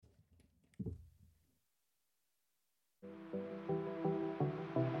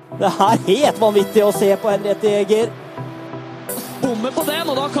Det er helt vanvittig å se på Henriette Jæger. Bommer på den,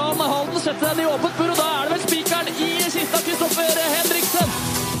 og da kan Halden sette den i åpent bur, og da er det vel spikeren i siste av Kristoffer Henriksen.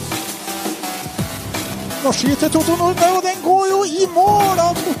 Nå skyter Totto Nordne, og den går jo i mål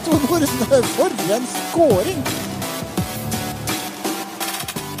av Totto Nordne. For en skåring!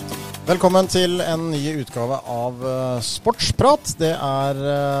 Velkommen til en ny utgave av Sportsprat. Det er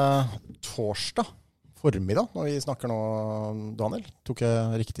torsdag formiddag når vi snakker nå, Daniel. Tok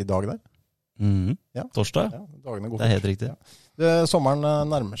jeg riktig dag der? Ja. Torsdag? Ja, dagene går det er helt riktig. Ja. Sommeren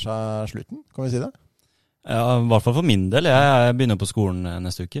nærmer seg slutten, kan vi si det? Ja, i hvert fall for min del. Jeg begynner på skolen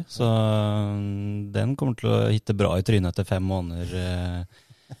neste uke, så den kommer til å hitte bra i trynet etter 5 måneder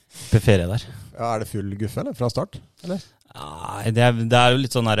på ferie der. Ja, er det full guffe, eller? Fra start, eller? Nei, det er jo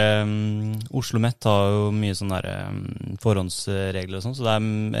litt sånn der Oslo Met har jo mye sånn der forhåndsregler og sånn, så det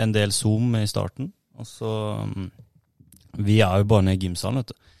er en del Zoom i starten, og så vi er jo bare nede i gymsalen,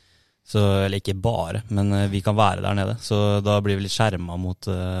 vet du. Så, eller ikke bare, men vi kan være der nede, så da blir vi litt skjermet mot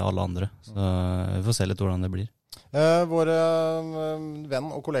alle andre, så vi får se litt hvordan det blir. Vår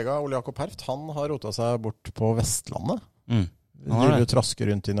venn og kollega Ole Jakob Herft, han har rotet seg bort på Vestlandet. Du trasker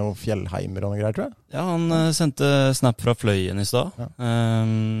rundt i noen fjellheimer og noe greier, tror jeg? Ja, han sendte snap fra Fløyen i stad. Ja.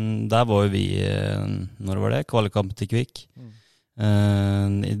 Der var jo vi, når var det? Kvalikamp til Kvikk.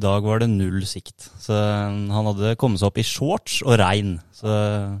 I dag var det 0 sikt. Så han hadde kommet seg opp i shorts og regn. Så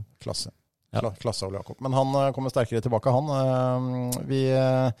klasse. Ja. Klasse Ole Jakob. Men han kommer sterkere tilbake, han. Vi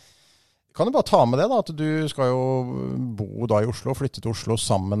kan jo bare ta med det da, at du skal jo bo da i Oslo, flytte til Oslo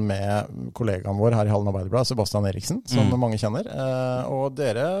sammen med kollegaen vår her i Halden Arbeiderblad, Sebastian Eriksen, som mange kjenner. Og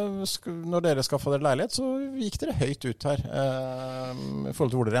dere, når dere skaffet dere leilighet, så gikk dere høyt ut her, i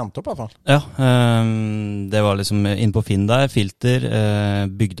forhold til hvor dere endte opp i hvert fall. Ja, det var liksom inn på Finn der, filter,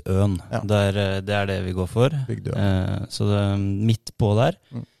 Bygdøen. Ja. Det er det vi går for. Så det er midt på der.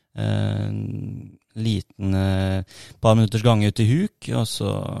 Liten par minutters gang ut i huk, og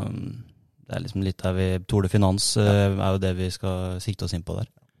så det er liksom litt der vi Tour de Finans er jo det vi skal sikte oss inn på der.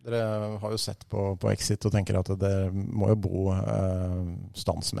 Dere har jo sett på Exit og tenker at dere må jo bo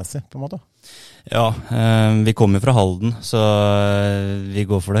standsmessig på en måte. Ja, vi kommer fra Halden, så vi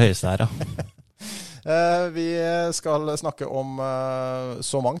går for det høyeste her, ja. Vi skal snakke om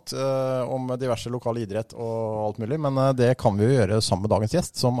så mangt, om diverse lokale idrett og alt mulig, men det kan vi jo gjøre sammen med dagens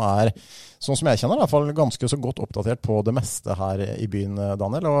gjest, som er, sånn som jeg kjenner, i hvert fall ganske så godt oppdatert på det meste her i byen,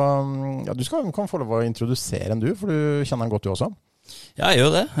 Daniel. Og ja, du kan få lov å introdusere en du, for du kjenner den godt du også. Ja, jeg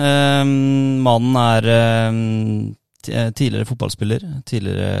gjør det. Mannen er tidligere fotballspiller,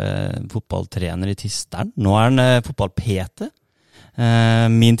 tidligere fotballtrener i Tisteren. Nå er han fotball-PT.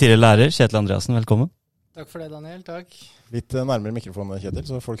 Min tidligere lærer, Kjetil Andreasen, velkommen. Takk for det, Daniel, takk. Litt nærmere mikrofonen, Kjetil,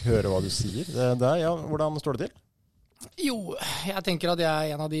 så folk hører hva du sier. Ja, hvordan står det til? Jo, jeg tenker at jeg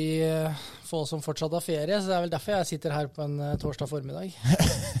er en av de få som fortsatt har ferie, så det er vel derfor jeg sitter her på en torsdag formiddag.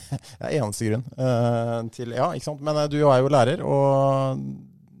 Det er eneste grunn til, ja, ikke sant? Men du er jo lærer, og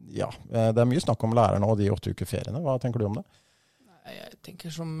ja, det er mye snakk om lærerne og de 8 uker feriene. Hva tenker du om det? Jeg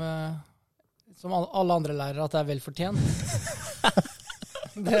tenker som alle andre lærere at det er vel fortjent.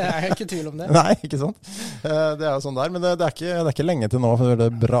 Det er ikke tvil om det. Nei, ikke sant? Det er jo sånn der, men det er ikke lenge til nå, for det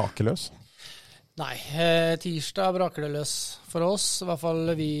braker løs. Nei, tirsdag braker det løs for oss. I hvert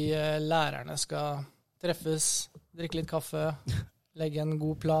fall vi lærerne skal treffes, drikke litt kaffe, legge en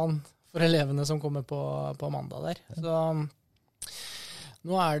god plan for elevene som kommer på mandag der. Så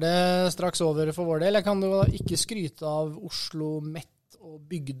nå er det straks over for vår del. Jeg kan jo ikke skryte av Oslo Met og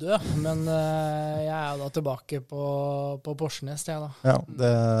Bygdø, men jeg er da tilbake på Porsnes, jeg da. Ja, det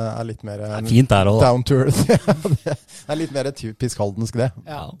er litt mer det er fint der også, down to earth. Det er litt mer typisk haldensk det,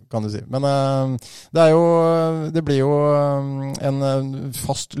 kan du si. Men det blir jo en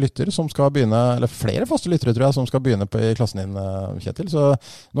fast lytter som skal begynne, eller flere faste lyttere tror jeg, som skal begynne i klassen din, Kjetil. Så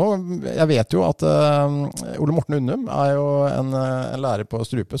nå, jeg vet jo at Ole Morten Unnum er jo en lærer på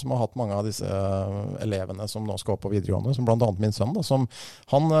Strupe som har hatt mange av disse elevene som nå skal opp på videregående, som blant annet min sønn da, som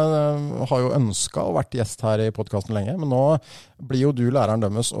han har jo ønsket å vært gjest her i podcasten lenge, men nå blir jo du læreren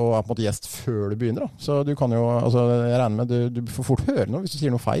dømmes og er på en måte gjest før du begynner da. Så du kan jo, altså jeg regner med, du får fort høre noe hvis du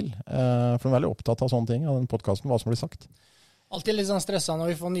sier noe feil, for du er veldig opptatt av sånne ting, av den podcasten, hva som blir sagt. Alltid litt sånn stresset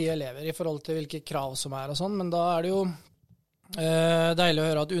når vi får nye elever i forhold til hvilke krav som er og sånn, men da er det jo deilig å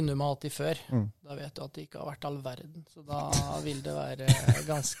høre at Unnum har hatt de før. Da vet du at det ikke har vært all verden, så da vil det være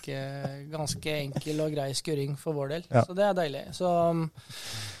ganske enkel og grei skurring for vår del. Så det er deilig. Så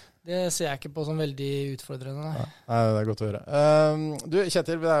det ser jeg ikke på som veldig utfordrende. Nei, det er godt å høre. Du,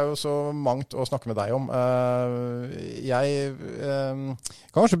 Kjetil, det er jo så mangt å snakke med deg om. Jeg kan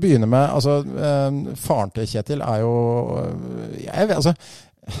kanskje begynne med, altså, faren til Kjetil er jo,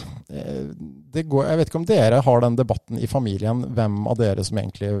 Jeg vet ikke om dere har den debatten i familien, hvem av dere som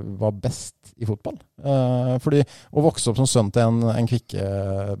egentlig var best i fotball. Fordi å vokse opp som sønn til en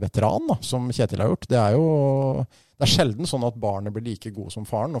Kvikke-veteran, da, som Kjetil har gjort, det er sjelden sånn at barnet blir like god som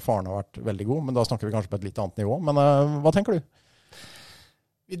faren, og faren har vært veldig god, men da snakker vi kanskje på et litt annet nivå. Men hva tenker du?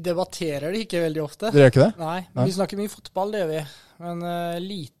 Vi debatterer det ikke veldig ofte. Dere gjør ikke det? Nei, men vi snakker mye fotball, det gjør vi. Men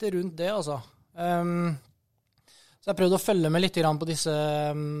lite rundt det, altså. Så jeg prøvde å følge med litt på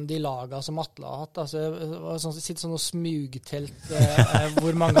de lagene som Atle har hatt. Altså, jeg sitter sånn og smugtelt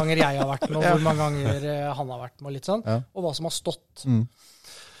hvor mange ganger jeg har vært med, og hvor mange ganger han har vært med, og litt sånn. Og hva som har stått.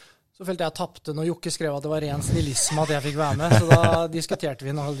 Så følte jeg tappte når Jokke skrev at det var ren snillisme at jeg fikk være med, så da diskuterte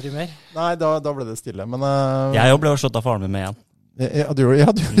vi noe aldri mer. Nei, da ble det stille, men... Jeg ble jo slått av faren min med igjen. Ja, du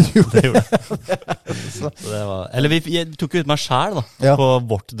gjorde det. Eller vi tok ut meg selv da, på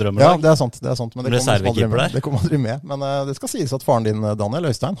vårt drømmelag. Ja, det er sant. Men det kom aldri med. Men det skal sies at faren din, Daniel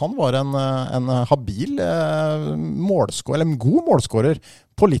Øystein, han var en habil målskårer, eller en god målskårer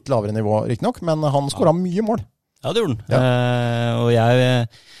på litt lavere nivå, riktig nok, men han skåret mye mål. Ja, det gjorde han. Og jeg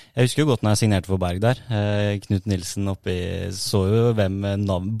husker jo godt når jeg signerte for Berg der. Knut Nilsen så jo hvem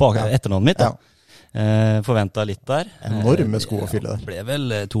etternavnet mitt da. Forventet litt der. Enorme sko å fylle der. Det ble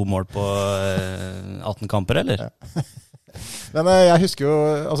vel 2 mål på 18 kamper, eller? Ja. Men jeg husker jo,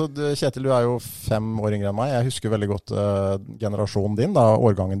 altså Kjetil, du er jo 5 år yngre enn meg. Jeg husker veldig godt generasjonen din, da,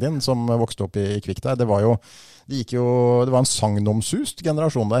 årgangen din, som vokste opp i Kvikk der. Det var en sagnomsust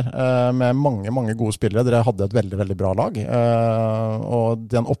generasjon der, med mange, mange gode spillere. Dere hadde et veldig, veldig bra lag. Og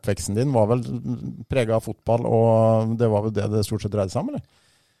den oppveksten din var vel preget av fotball, og det var vel det stort sett dreide seg om, eller?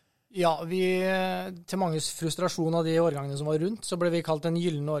 Ja, til manges frustrasjon av de årgangene som var rundt, så ble vi kalt en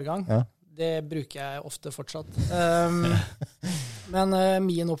gyllen årgang. Ja. Det bruker jeg ofte fortsatt. Men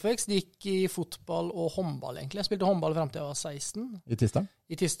min oppvekst gikk i fotball og håndball, egentlig. Jeg spilte håndball frem til jeg var 16. I Tisteren?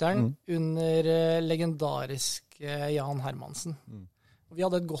 I Tisteren, under legendarisk Jan Hermansen. Og vi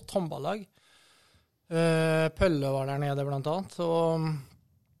hadde et godt håndballag. Pølle var der nede, blant annet, og...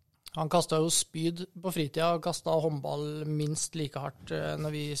 Han kastet jo spyd på fritida og kastet håndball minst like hardt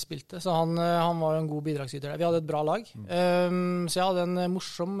når vi spilte. Så han var en god bidragsyter der. Vi hadde et bra lag. Så jeg hadde en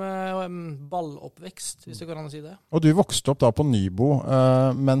morsom balloppvekst, hvis det går an å si det. Og du vokste opp da på Nybo,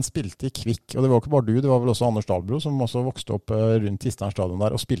 men spilte i Kvikk. Og det var ikke bare du, det var vel også Anders Dahlbro som også vokste opp rundt Tisteren stadion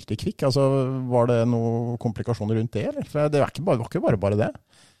der og spilte i Kvikk. Altså, var det noen komplikasjoner rundt det, eller? For det var ikke bare det.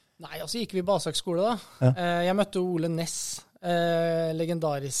 Nei, altså gikk vi Basak skole da. Ja. Jeg møtte Ole Næss.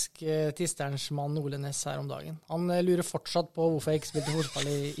 Legendarisk Tisterens mann Ole Næss her om dagen. Han lurer fortsatt på hvorfor jeg ikke spilte fotball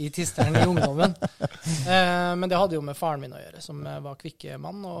i Tisteren i ungdommen. Men det hadde jo med faren min å gjøre, som var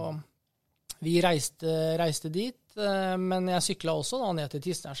Kvikke-mann, og vi reiste dit, men jeg syklet også da ned til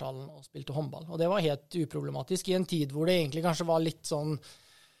Tisterenshallen og spilte håndball, og det var helt uproblematisk i en tid hvor det egentlig kanskje var litt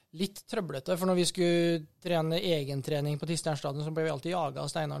trøblete, for når vi skulle trene egentrening på Tisteren stadion, så ble vi alltid jaget av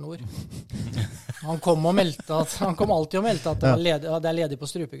Steinar Nord. Han kom alltid og meldte at det er ledig på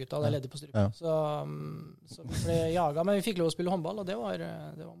strupegutta, det er ledig på strupe. Ja. Så vi ble jaget, men vi fikk lov å spille håndball, og det var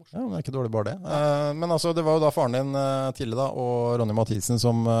morsomt. Ja, det er ikke dårlig bare det. Men altså, det var jo da faren din Tille da, og Ronny Mathisen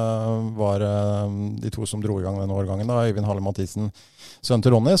som var de to som dro i gang denne årgangen da, Øyvind Halle Mathisen, sønnen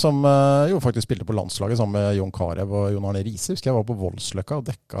til Ronny, som jo faktisk spilte på landslaget sammen med Jon Karev og Jon Arne Riise. Husker jeg var på Voldsløkka og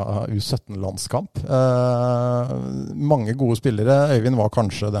dekka U17-landskamp. Mange gode spillere. Øyvind var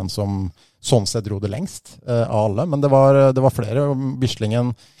kanskje den som sånn sett dro det lengst av alle, men det var flere.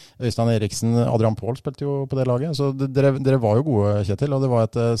 Bislingen, Øystein Eriksen, Adrian Paul spilte jo på det laget, så dere var jo gode, Kjetil, og det var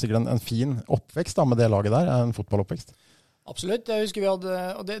sikkert en fin oppvekst da, med det laget der, en fotballoppvekst. Absolutt, jeg husker vi hadde,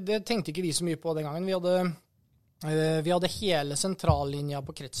 og det tenkte ikke vi så mye på den gangen, vi hadde hele sentrallinja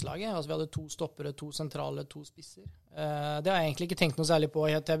på kretslaget, altså vi hadde 2 stoppere, 2 sentrale, 2 spisser. Det har jeg egentlig ikke tenkt noe særlig på,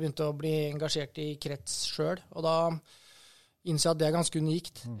 helt til jeg begynte å bli engasjert i krets selv, og da innser jeg at det er ganske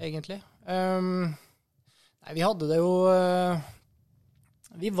unikt, egentlig. Nei, vi hadde det jo...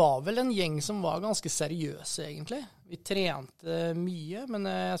 Vi var vel en gjeng som var ganske seriøse, egentlig. Vi trente mye, men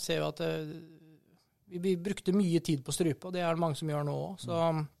jeg ser jo at vi brukte mye tid på strupe, og det er det mange som gjør nå også.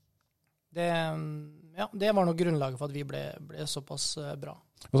 Så det var nok grunnlaget for at vi ble såpass bra.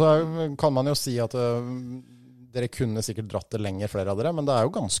 Og så kan man jo si at dere kunne sikkert dratt det lenger, flere av dere, men det er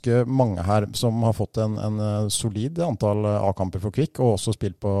jo ganske mange her som har fått en solid antall A-kamper for Kvikk, og også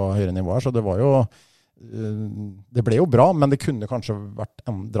spilt på høyere nivåer, så det var jo... Det ble jo bra, men det kunne kanskje vært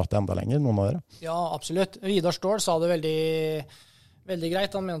dratt enda lenger, noen av dere. Ja, absolutt. Vidar Ståhl sa det veldig, veldig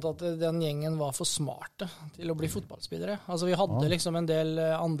greit. Han mente at den gjengen var for smarte til å bli fotballspillere. Altså, vi hadde liksom en del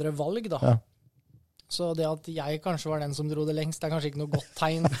andre valg, da. Ja. Så det at jeg kanskje var den som dro det lengst, det er kanskje ikke noe godt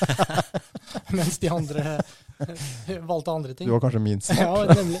tegn. Mens de andre Valgte andre ting. Du var kanskje minst. Ja,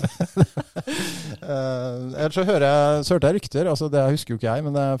 nemlig. Ellers så hørte jeg rykter, altså det husker jo ikke jeg,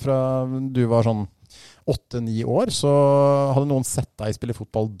 men det fra du var sånn 8-9 år, så hadde noen sett deg spille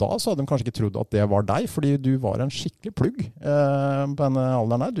fotball da, så hadde de kanskje ikke trodd at det var deg, fordi du var en skikkelig plugg på denne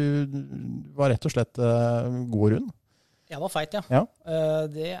alderen her. Du var rett og slett god og rund. Jeg var feit, ja.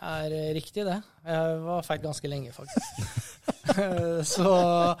 Det er riktig det. Jeg var feit ganske lenge, faktisk.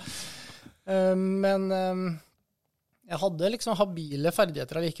 Men jeg hadde liksom habile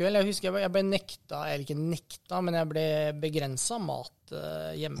ferdigheter allikevel. Jeg husker jeg ble nekta, eller ikke nekta, men jeg ble begrenset mat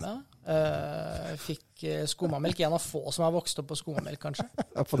hjemme. Fikk skomamelk. En av få som har vokst opp på skomamelk, kanskje.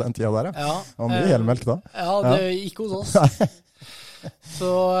 Ja, på den tiden der, ja. Det var mye helmelk da. Ja, det gikk hos oss. Så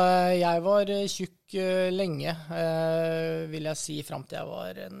jeg var tjukk lenge, vil jeg si, frem til jeg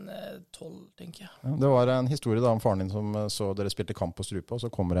var 12, tenker jeg. Ja, det var en historie da om faren din som så dere spilte kamp på strupe, og så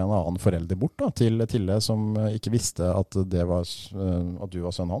kommer det en annen forelder bort da, til Tille som ikke visste at du var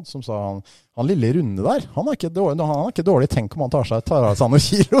sønnen hans, som sa han lille runde der, han er ikke dårlig, tenk om han tar av seg noen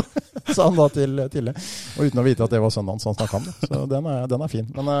kilo, sa han da til Tille. Og uten å vite at det var sønnen hans han snakket om det. Så den er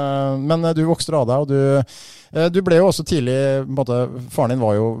fin. Men du vokste av deg, og du ble jo også tidlig, på en måte, faren din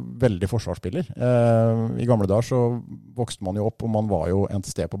var jo veldig forsvarsspiller. I gamle dager så vokste man jo opp, og man var jo et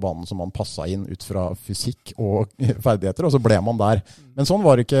sted på banen som man passet inn ut fra fysikk og ferdigheter, og så ble man der. Men sånn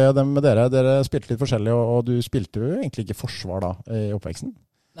var det ikke det med dere. Dere spilte litt forskjellig, og du spilte jo egentlig ikke forsvar da i oppveksten.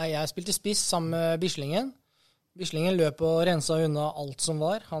 Nei, jeg spilte spiss sammen med Bislingen. Bislingen løp og renset unna alt som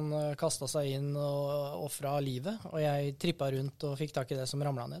var. Han kastet seg inn og offret livet, og jeg trippet rundt og fikk tak i det som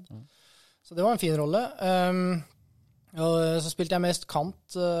ramlet ned. Så det var en fin rolle. Og så spilte jeg mest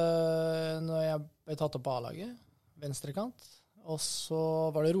kant når jeg ble tatt opp på A-laget, venstrekant. Og så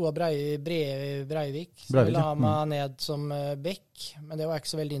var det Roa Breivik som ville ha meg ned som bekk, men det var jeg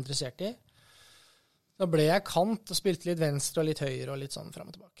ikke så veldig interessert i. Da ble jeg kant og spilte litt venstre og litt høyre og litt sånn frem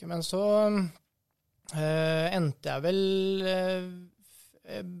og tilbake. Men så endte jeg vel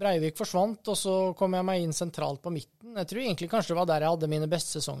Breivik forsvant, og så kom jeg meg inn sentralt på midten. Jeg tror egentlig kanskje det var der jeg hadde mine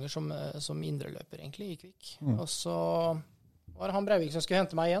beste sesonger som indreløper egentlig i Kvikk. Og så var det han Breivik som skulle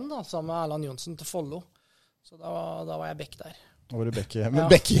hente meg igjen da, sammen med Erland Johnsen til Follo. Så da var jeg bekk der. Da var du bekk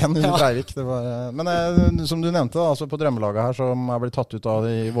igjen under Breivik. Det var, men som du nevnte, altså på drømmelaget her som er blitt tatt ut av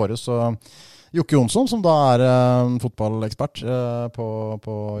i våres, så Jokke Jonsson, som da er fotballekspert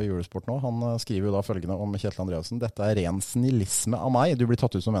på Eurosport nå, han skriver jo da følgende om Kjetil Andreassen. Dette er ren snillisme av meg. Du blir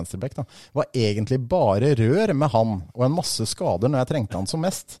tatt ut som venstrebekk da. Var egentlig bare rør med han, og en masse skader når jeg trengte han som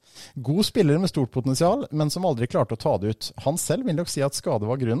mest. God spiller med stort potensial, men som aldri klarte å ta det ut. Han selv vil nok si at skade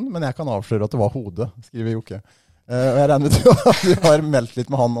var grunnen, men jeg kan avsløre at det var hodet, skriver Jokke. Og jeg regner med at du har meldt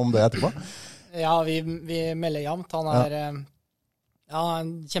litt med han om det etterpå. Ja, vi melder jevnt. Han er... Ja,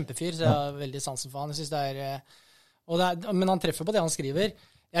 en kjempefyr, så jeg har veldig sansen for han. Jeg synes det er, men han treffer på det han skriver.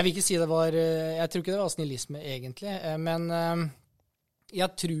 Jeg vil ikke si det var, jeg tror ikke det var snillisme egentlig, men jeg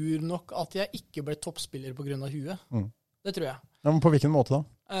tror nok at jeg ikke ble toppspiller på grunn av huet. Det tror jeg. Ja, men på hvilken måte da?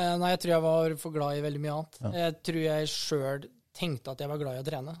 Nei, jeg tror jeg var for glad i veldig mye annet. Ja. Jeg tror jeg selv tenkte at jeg var glad i å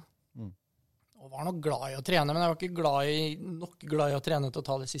trene. Og var nok glad i å trene, men jeg var ikke nok glad i å trene til å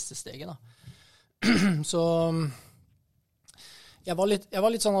ta det siste steget da. Så... Jeg var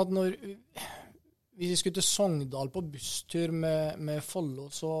litt sånn at hvis vi skulle til Sogndal på busstur med Follo,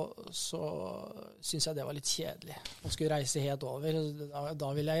 så synes jeg det var litt kjedelig. Å skulle reise helt over.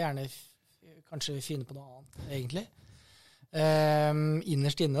 Da ville jeg gjerne kanskje finne på noe annet, egentlig.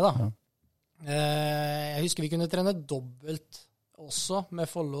 Innerst inne, da. Jeg husker vi kunne trene dobbelt også med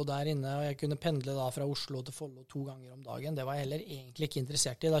Follo der inne, og jeg kunne pendle da fra Oslo til Follo 2 ganger om dagen. Det var jeg heller egentlig ikke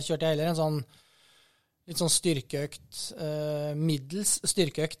interessert i. Da kjørte jeg heller en sånn litt sånn styrkeøkt, middels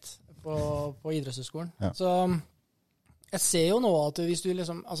styrkeøkt på idrettshøyskolen. Ja. Så jeg ser jo nå at hvis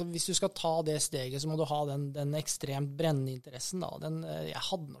du skal ta det steget, så må du ha den ekstremt brennende interessen. Da. Jeg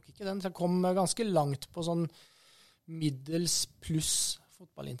hadde nok ikke den, så jeg kom ganske langt på sånn middels pluss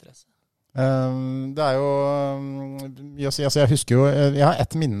fotballinteresse. Det er jo mye å si. Altså, jeg husker jo, jeg har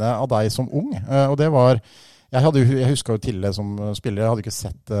et minne av deg som ung, og det var... Jeg husker jo Tille som spiller, jeg hadde ikke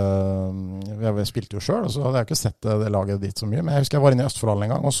sett, jeg spilte jo selv, og så hadde jeg ikke sett det laget ditt så mye, men jeg husker jeg var inne i Østfoldhallen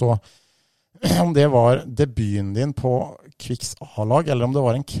en gang, og så om det var debuten din på Kvikks A-lag, eller om det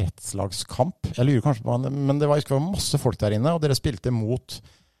var en kretslagskamp, jeg lurer kanskje på, men det var masse folk der inne, og dere spilte mot,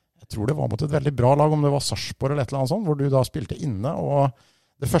 jeg tror det var mot et veldig bra lag, om det var Sarpsborg eller et eller annet sånt, hvor du da spilte inne, og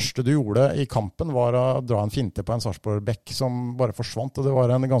Det første du gjorde i kampen var å dra en finte på en Sarpsborg-bekk som bare forsvant, og det var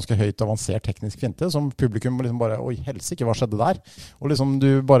en ganske høyt avansert teknisk finte, som publikum liksom bare, oi helsike, hva skjedde der? Og liksom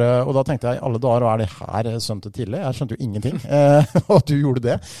og da tenkte jeg, alle dager, hva det her sønnen til Tille? Jeg skjønte jo ingenting, og du gjorde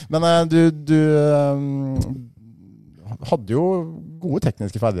det. Men du hadde jo gode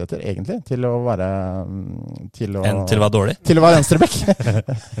tekniske ferdigheter, egentlig, til å være dårlig? Til å være venstrebekk.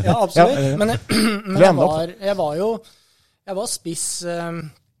 Ja, absolutt. Men jeg var spiss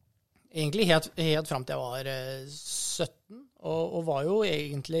egentlig helt frem til jeg var 17, og var jo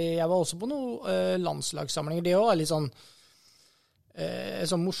egentlig, jeg var også på noen landslagssamlinger. Det var litt sånn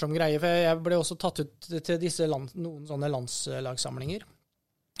morsom greie, for jeg ble også tatt ut til noen sånne landslagssamlinger.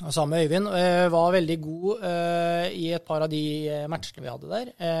 Og sammen med Øyvind var veldig god i et par av de matchene vi hadde der.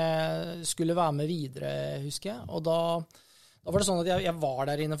 Skulle være med videre, husker jeg. Og da var det sånn at jeg var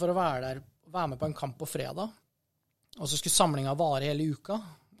der inne for å være med på en kamp på fredag. Og så skulle samlingen vare hele uka.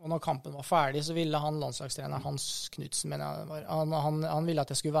 Og når kampen var ferdig, så ville han landslagstreneren Hans Knudsen, han ville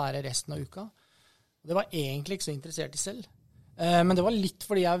at jeg skulle være resten av uka. Det var egentlig ikke så interessert i selv. Men det var litt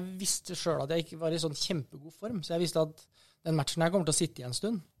fordi jeg visste selv at jeg ikke var i sånn kjempegod form. Så jeg visste at den matchen her kommer til å sitte i en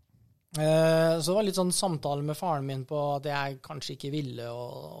stund. Så det var litt sånn samtale med faren min på at jeg kanskje ikke ville,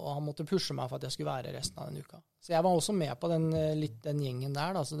 og han måtte pushe meg for at jeg skulle være resten av den uka. Så jeg var også med på den gjengen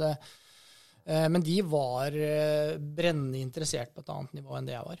der, da. Så men de var brennende interessert på et annet nivå enn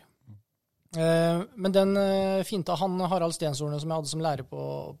det jeg var. Men den finta, Harald Stensorne, som jeg hadde som lærer på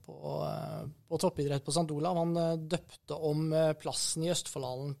toppidrett på St. Olav, han døpte om plassen i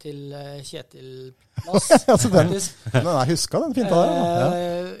Østfoldhallen til Kjetil-plass. Altså den er husket, den finta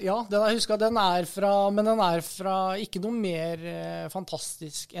der. Ja, den er husket. Men den er fra ikke noe mer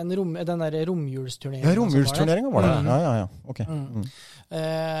fantastisk enn den der romjulsturneringen. Ja, romjulsturneringen var det. Ja. Ok.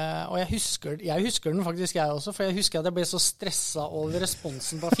 Og jeg husker den faktisk jeg også, for jeg husker at jeg ble så stresset over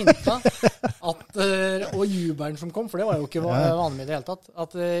responsen på finta, og jubelen som kom, for det var jo ikke vanlig i det hele tatt.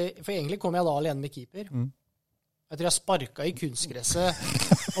 For egentlig kom jeg da alene med keeper. Jeg tror jeg sparket i kunstgresset,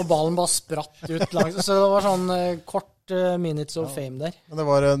 og ballen bare spratt ut langt. Så det var sånn kort minutes of fame der.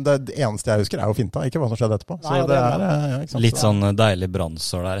 Men det eneste jeg husker er jo finta, ikke hva som skjedde etterpå. Nei, så det er litt sånn deilig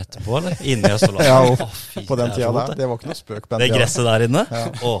brannsår der etterpå, eller? Inne i Østfold. Ja, på den tida der. Det var ikke noe spøk på den tida. Det gresset der inne?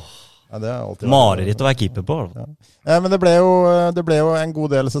 Mareritt å være keeper på. Ja. Men det ble jo en god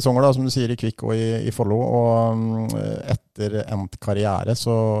del sesonger, da, som du sier, i Kvikk og i Follo, og etter endt karriere,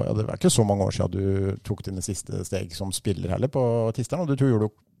 så det var ikke så mange år siden du tok dine siste steg som spiller heller på Tisteren, og du gjorde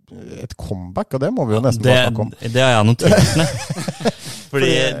jo et comeback, og det må vi jo nesten bare snakke om. Det har jeg notert med.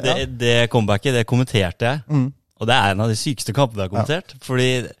 Fordi det comebacket, det kommenterte jeg, og det er en av de sykeste kampene jeg har kommentert, fordi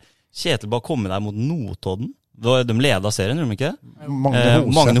Kjetil bare kom med deg mot Notodden. De ledet serien, gjorde de ikke det?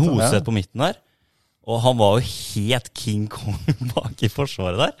 Magne Hoseth på midten der. Og han var jo helt King Kong bak i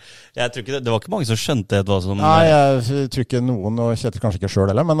forsvaret der. Jeg tror ikke det var ikke mange som skjønte hva som... Nei, jeg tror ikke noen, og Kjetil kanskje ikke selv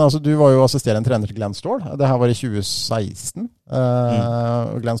heller, men altså, du var jo assisterende trener til Glenn Ståhl. Det her var i 2016.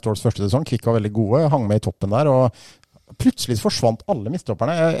 Glenn Ståhls første sesong. Kvikk var veldig gode, hang med i toppen der, og plutselig forsvant alle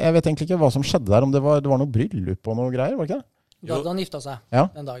midtstopperne. Jeg vet egentlig ikke hva som skjedde der, om det var noe bryllup og noe greier, var det ikke det? Da han gifta seg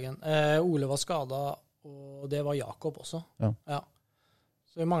den dagen. Ole var skadet, og det var Jakob også. Ja.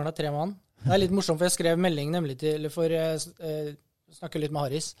 Så vi manglet 3 mann. Det er litt morsomt, for jeg skrev melding nemlig for jeg snakket litt med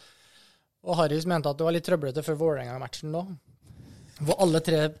Harris. Og Harris mente at det var litt trøblete før Vålerenga-matchen da. Hvor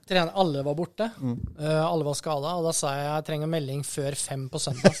alle var borte. Alle var skadet, og da sa jeg trenger melding før 5 på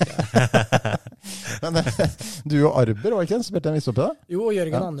søndag. Men du og Arber, var ikke det? Spilte en viss opp i det? Jo, og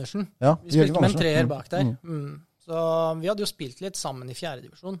Jørgen Andersen. Ja, vi spilte med en 3er bak der. Så vi hadde jo spilt litt sammen i 4.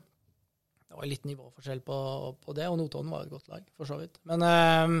 divisjon. Det var litt nivåforskjell på det, og Notodden var et godt lag, for så vidt. Men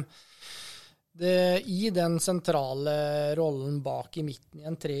i den sentrale rollen bak i midten i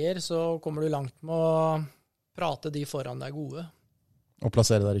en 3er, så kommer du langt med å prate de foran deg gode. Og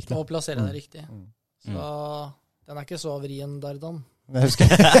plassere deg riktig. Så den er ikke så vrien, Dardan. Jeg husker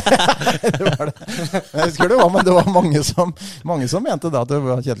det var, men det var mange som mente da at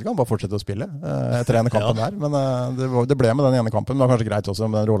Kjetil kan bare fortsette å spille etter ene kampen der, men det ble med den ene kampen. Men det var kanskje greit også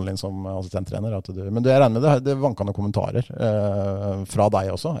med den rollen din som assistenttrener. Men jeg regner med det vanket noen kommentarer fra deg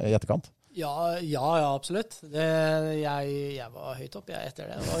også i etterkant. Ja, absolutt. Jeg var høyt opp etter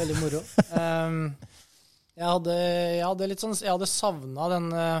det. Det var veldig moro. Jeg hadde savnet den...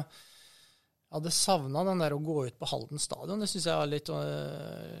 Jeg hadde savnet den der å gå ut på Halden stadion. Det synes jeg var litt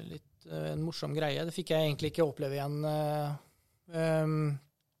en morsom greie. Det fikk jeg egentlig ikke oppleve igjen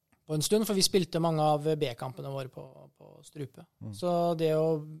på en stund, for vi spilte mange av B-kampene våre på Strupe. Så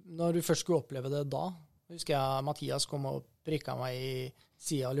når du først skulle oppleve det da, husker jeg Mathias kom og prikket meg i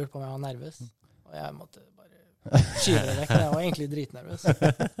siden og lurte på om jeg var nervøs. Og jeg måtte bare skyve det vekk. Jeg var egentlig dritnervøs.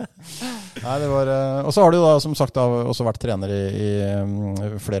 Nei, det var, og så har du da, som sagt, da, også vært trener i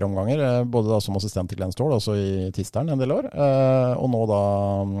flere omganger, både da som assistent til Glenn Ståhl, også i Tisteren en del år, og nå da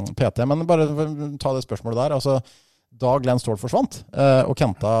PT. Men bare ta det spørsmålet der, altså, da Glenn Ståhl forsvant, og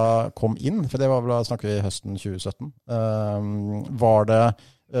Kenta kom inn, for det var vel, snakker vi høsten 2017, var det,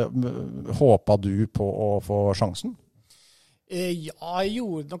 håpet du på å få sjansen? Ja, jeg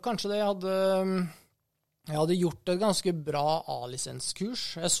gjorde nok kanskje det. Jeg hadde gjort et ganske bra A-lisenskurs.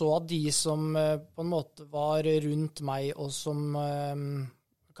 Jeg så at de som på en måte var rundt meg, og som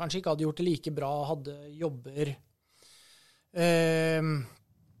kanskje ikke hadde gjort det like bra, hadde jobber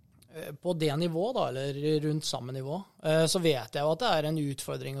på det nivået, da, eller rundt samme nivå. Så vet jeg jo at det er en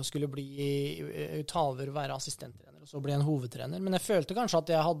utfordring å skulle bli ta over, være assistenttrener, og så bli en hovedtrener. Men jeg følte kanskje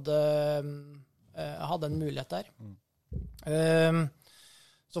at jeg hadde en mulighet der.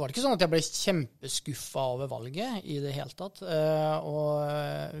 Så var det ikke sånn at jeg ble kjempeskuffa over valget i det hele tatt.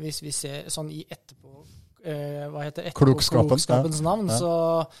 Og hvis vi ser sånn i hva heter klokskapens navn, så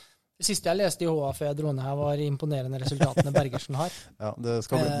det siste jeg leste i HA før jeg dro ned her, var imponerende resultatene Bergersen har. Ja, det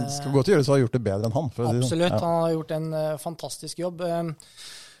skal godt gjøres å ha gjort det bedre enn han. Absolutt, han har gjort en fantastisk jobb.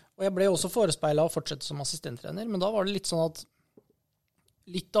 Og jeg ble også forespeilet å fortsette som assistenttrener, men da var det litt sånn at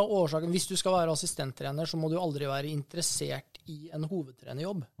litt av årsaken, hvis du skal være assistenttrener, så må du aldri være interessert i en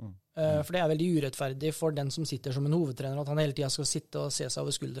hovedtrenerjobb. For det er veldig urettferdig for den som sitter som en hovedtrener, at han hele tiden skal sitte og se seg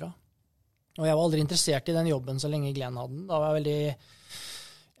over skuldra. Og jeg var aldri interessert i den jobben så lenge Glenn hadde den. Da var jeg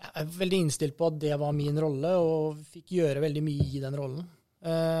veldig innstilt på at det var min rolle, og fikk gjøre veldig mye i den rollen.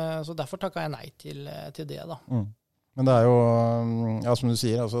 Så derfor takket jeg nei til det da. Men det er jo, ja, som du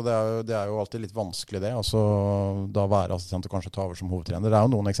sier, altså det er jo alltid litt vanskelig det, altså da være assistent og kanskje ta over som hovedtrener. Det er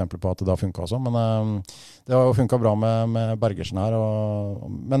jo noen eksempler på at det har funket også, men det har jo funket bra med Bergersen her.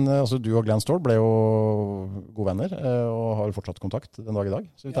 Men altså, du og Glenn Ståhl ble jo gode venner, og har fortsatt kontakt den dag i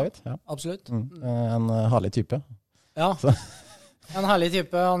dag, så vidt jeg vet. Ja. Absolutt. En herlig type. Ja, en herlig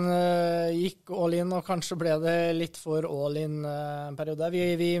type. Han gikk all in, og kanskje ble det litt for all in en periode.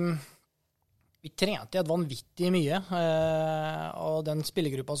 Vi trente et vanvittig mye, og den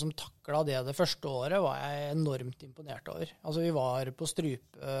spillergruppa som taklet det første året var jeg enormt imponert over. Altså vi var på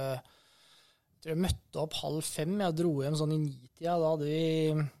strupe, jeg tror jeg møtte opp 4:30, jeg dro hjem sånn i 9-tida, da hadde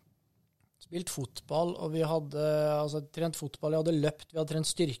vi spilt fotball, og vi hadde trent fotball, vi hadde løpt, vi hadde trent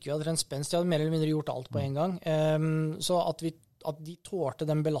styrke, vi hadde trent spenst, vi hadde mer eller mindre gjort alt på en gang. Så at de tålte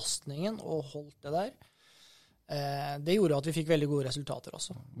den belastningen og holdt det der, det gjorde at vi fikk veldig gode resultater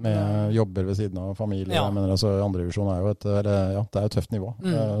også. Med jobber ved siden av familie, ja. Jeg mener altså andre divisjon er jo det er jo et tøft nivå,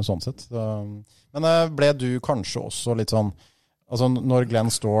 sånn sett. Men ble du kanskje også litt sånn, altså når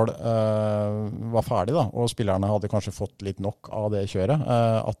Glenn Ståhl var ferdig da, og spillerne hadde kanskje fått litt nok av det kjøret,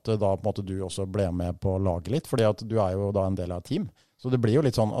 at da på en måte du også ble med på laget litt, fordi at du er jo da en del av et team. Så det blir jo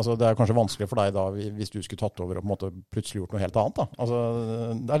litt sånn, altså det er kanskje vanskelig for deg da, hvis du skulle tatt over og på en måte plutselig gjort noe helt annet da. Altså det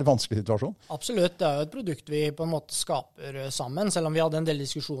er en litt vanskelig situasjon. Absolutt, det er jo et produkt vi på en måte skaper sammen, selv om vi hadde en del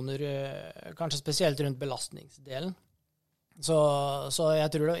diskusjoner, kanskje spesielt rundt belastningsdelen. Så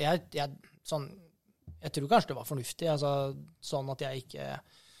jeg tror jeg tror kanskje det var fornuftig, altså sånn at jeg ikke,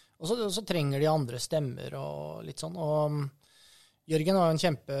 og så trenger de andre stemmer og litt sånn, og Jørgen er jo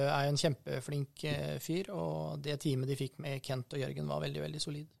en kjempeflink fyr, og det teamet de fikk med Kent og Jørgen var veldig, veldig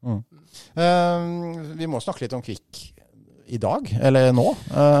solid. Vi må snakke litt om Kvikk i dag, eller nå.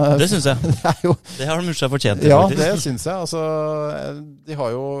 Det synes jeg. Det har de gjort seg fortjent. Ja, det synes jeg. Altså, de har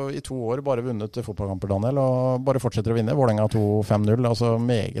jo i 2 år bare vunnet fotballkamper, Daniel, og bare fortsetter å vinne. Vålerenga 2-5-0, altså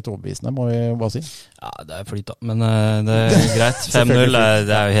meget overbevisende, må vi bare si. Ja, det er flyt da, men det er greit. 5-0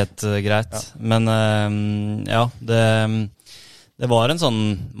 det er jo helt greit. Ja. Men ja, det var en sånn,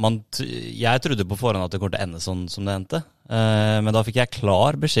 jeg trodde på forhånd at det kom til å ende sånn som det endte. Men da fikk jeg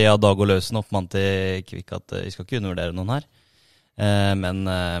klar beskjed av Dag og Løsen, oppmann til Kvikk, at vi skal ikke undervurdere noen her. Men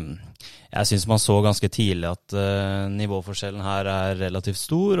jeg synes man så ganske tidlig at nivåforskjellen her er relativt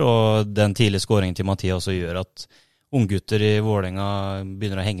stor, og den tidlige skåringen til Mathias også gjør at unggutter i Vålerenga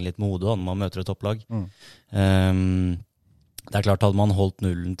begynner å henge litt med hodet når man møter et topplag. Det er klart, hadde man holdt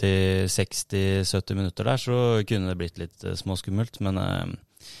nullen til 60-70 minutter der, så kunne det blitt litt småskummelt, men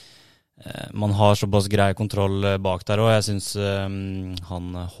man har såpass grei kontroll bak der, og jeg synes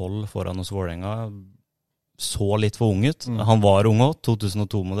han Hold foran hos Vålerenga så litt for ung ut. Han var ung også,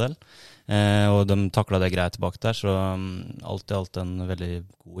 2002-modell, og de taklet det greit bak der, så alt i alt en veldig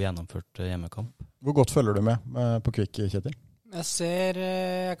god gjennomført hjemmekamp. Hvor godt følger du med på Kvikk, Kjetil?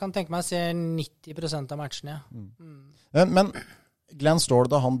 Jeg kan tenke meg jeg ser 90% av matchene, ja. Men Glenn Ståhl,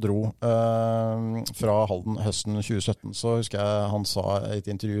 da han dro fra Halden høsten 2017, så husker jeg han sa i et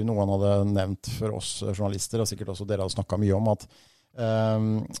intervju, noe han hadde nevnt for oss journalister, og sikkert også dere hadde snakket mye om, at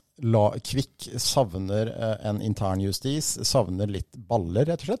Kvikk savner en intern justis, savner litt baller,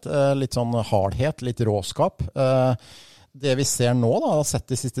 rett og slett. Litt sånn hardhet, litt råskap. Det vi ser nå, da, har sett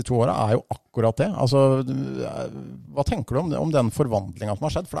de siste 2 årene, er jo akkurat det. Altså, hva tenker du om den forvandlingen som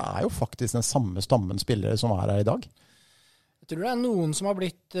har skjedd? For det er jo faktisk den samme stammen spillere som er her i dag. Jeg tror det er noen som har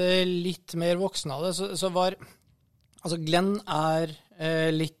blitt litt mer voksne av det. Altså Glenn er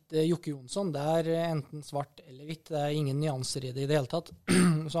litt Jokke Jonsson. Det er enten svart eller hvitt. Det er ingen nyanser i det i det hele tatt.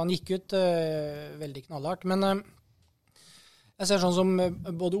 Så han gikk ut veldig knallhardt. Men jeg ser sånn som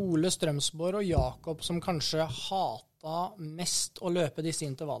både Ole Strømsborg og Jakob, som kanskje hater mest å løpe disse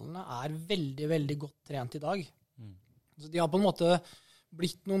intervallene, er veldig, veldig godt trent i dag. Så de har på en måte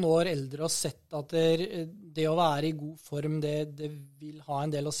blitt noen år eldre og sett at det å være i god form, det vil ha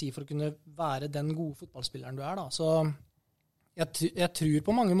en del å si for å kunne være den gode fotballspilleren du er, da. Så jeg tror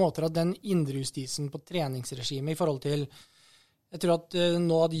på mange måter at den indrejustisen på treningsregimet i forhold til, jeg tror at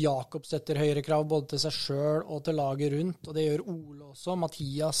nå at Jakob setter høyere krav både til seg selv og til laget rundt, og det gjør Ole også.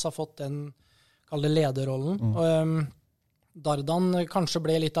 Mathias har fått den kalle lederrollen. Og Dardan kanskje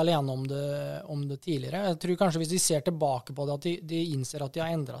ble litt alene om det tidligere. Jeg tror kanskje hvis de ser tilbake på det, at de innser at de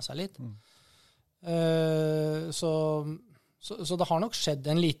har endret seg litt. Så det har nok skjedd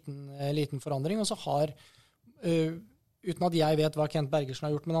en liten forandring, og så har, uten at jeg vet hva Kent Bergersen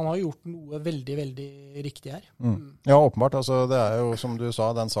har gjort, men han har gjort noe veldig, veldig riktig her. Ja, åpenbart. Altså, det er jo, som du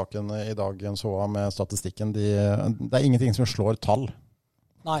sa, den saken i dagens HA med statistikken, det er ingenting som slår tall.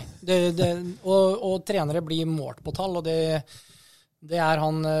 Nei, og trenere blir målt på tall, og det er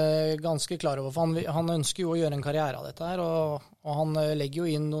han ganske klar over. For han ønsker jo å gjøre en karriere av dette her, og han legger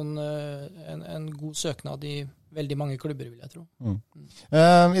jo inn en god søknad i veldig mange klubber, vil jeg tro.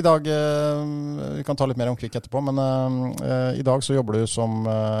 I dag, vi kan ta litt mer om Kvikk etterpå, men i dag så jobber du som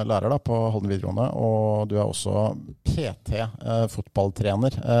lærer da, på Halden videregående, og du er også PT,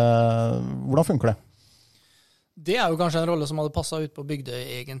 fotballtrener. Hvordan funker det? Det er jo kanskje en rolle som hadde passet ut på Bygdøy,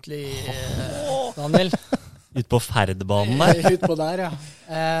 egentlig, Daniel. Ut på ferdbanen der? Ut på der, ja.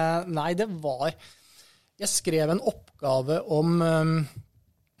 Nei, det var... Jeg skrev en oppgave om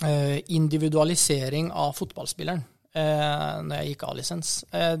individualisering av fotballspilleren når jeg gikk A-lisens.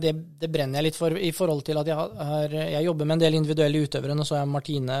 Det brenner jeg litt for i forhold til at jeg jobber med en del individuelle utøvere. Nå så jeg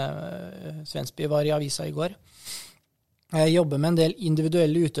Martine Svensby var i avisa i går. Jeg jobber med en del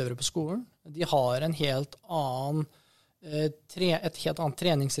individuelle utøvere på skolen. De har et helt annet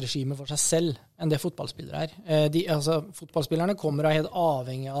treningsregime for seg selv enn det fotballspillere er. Fotballspillerne kommer og er helt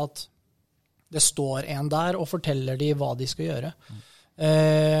avhengig av at det står en der og forteller de hva de skal gjøre.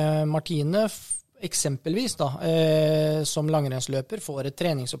 Martine, eksempelvis, da, som langrennsløper, får et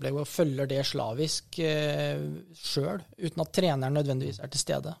treningsopplegg og følger det slavisk selv, uten at treneren nødvendigvis er til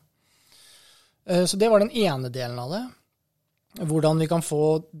stede. Så det var den ene delen av det. Hvordan vi kan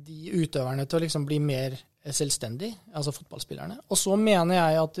få de utøverne til å liksom bli mer selvstendig, altså fotballspillerne. Og så mener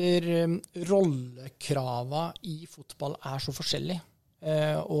jeg at rollekrava i fotball er så forskjellig.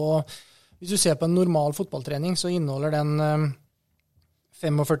 Og hvis du ser på en normal fotballtrening, så inneholder den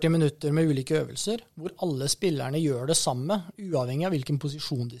 45 minutter med ulike øvelser, hvor alle spillerne gjør det samme, uavhengig av hvilken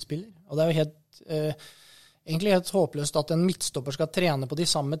posisjon de spiller. Og det er jo egentlig helt håpløst at en midtstopper skal trene på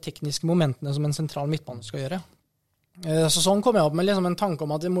de samme tekniske momentene som en sentral midtbane skal gjøre. Så sånn kom jeg opp med liksom en tanke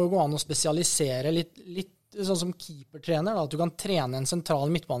om at det må gå an å spesialisere litt sånn som keepertrener, da, at du kan trene en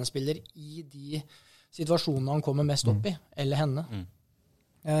sentral midtbanespiller i de situasjonene han kommer mest opp i, eller henne.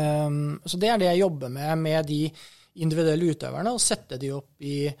 Så det er det jeg jobber med de individuelle utøverne, og sette de opp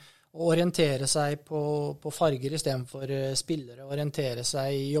i å orientere seg på farger i stedet for spillere, orientere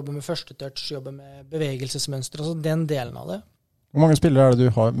seg, jobbe med første touch, jobbe med bevegelsesmønster, altså den delen av det. Hvor mange spillere er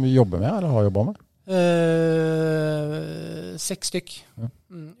det du jobber med, eller har jobbet med? 6 stykk. Ja.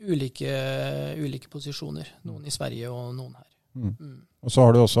 Ulike posisjoner. Noen i Sverige og noen her. Og så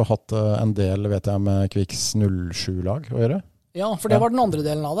har du også hatt en del, vet jeg, med Kvikks 07-lag å gjøre? Ja, for det var den andre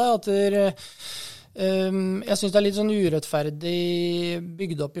delen av det. At jeg synes det er litt sånn urettferdig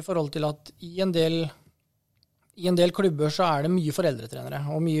bygd opp i forhold til at i en del klubber så er det mye foreldretrenere,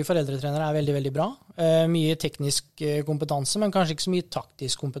 og mye foreldretrenere er veldig, veldig bra. Mye teknisk kompetanse, men kanskje ikke så mye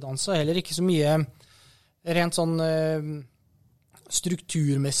taktisk kompetanse, heller ikke så mye rent sånn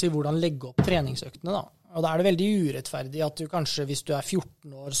strukturmessig hvordan legge opp treningsøktene da. Og da er det veldig urettferdig at du kanskje, hvis du er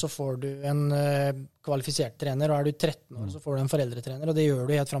 14 år, så får du en kvalifisert trener, og er du 13 år, så får du en foreldretrener, og det gjør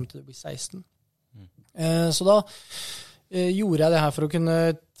du helt frem til du blir 16. Så da gjorde jeg det her for å kunne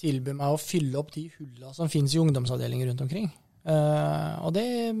tilby meg å fylle opp de hullene som finnes i ungdomsavdelingen rundt omkring. Og det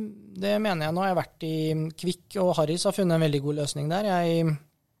mener jeg. Nå har jeg vært i Kvikk, og Harris har funnet en veldig god løsning der. Jeg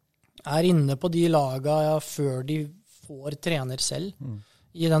er inne på de laga før de får trener selv,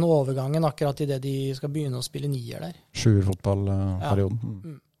 i den overgangen akkurat i det de skal begynne å spille nier der.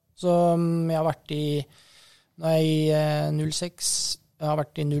 Sjuerfotballperioden. Så jeg har vært nå er jeg i 06, jeg har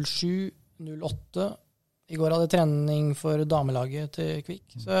vært i 07, 08. I går hadde jeg trening for damelaget til Kvikk.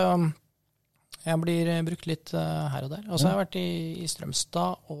 Så jeg blir brukt litt her og der. Og så har jeg vært i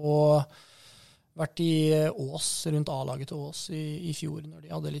Strømstad og vært i Ås, rundt A-laget til Ås i fjor, når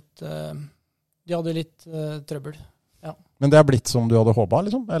de hadde litt trøbbel. Ja. Men det er blitt som du hadde håpet,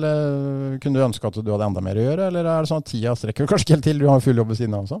 liksom? Eller kunne du ønske at du hadde enda mer å gjøre? Eller er det sånn at tida strekker kanskje ikke helt til? Du har full jobb ved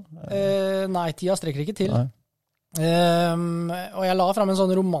siden av også? Nei, tida strekker ikke til. Og jeg la frem en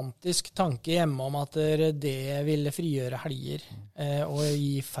sånn romantisk tanke hjemme om at det ville frigjøre helger og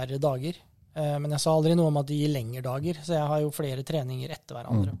gi færre dager. Men jeg sa aldri noe om at det gir lengre dager, så jeg har jo flere treninger etter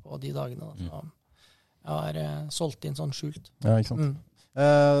hverandre på de dagene. Så jeg har solgt inn sånn skjult. Ja, ikke sant.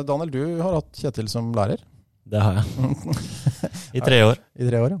 Daniel, du har hatt Kjetil som lærer. Det har jeg. I 3 år. I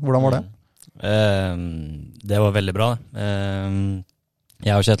 3 år, ja. Hvordan var det? Det var veldig bra.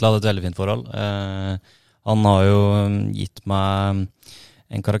 Jeg og Kjetil hadde et veldig fint forhold. Han har jo gitt meg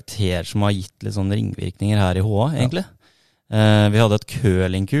en karakter som har gitt litt sånne ringvirkninger her i HA, egentlig. Vi hadde et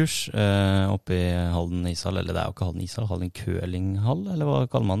curlingkurs oppe i Halden ishall, eller det er jo ikke Halden ishall, Halden curlinghall, eller hva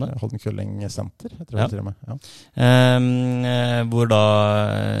kaller man det? Halden curlingsenter, jeg tror jeg til og med. Ja. Hvor da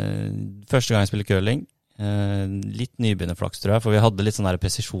første gang jeg spiller curling, litt nybegynnerflaks, tror jeg, for vi hadde litt sånne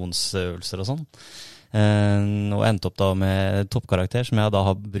presisjonsøvelser og sånn. Og endte opp da med toppkarakter, som jeg da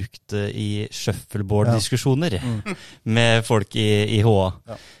har brukt i shuffleboard-diskusjoner med folk i HA.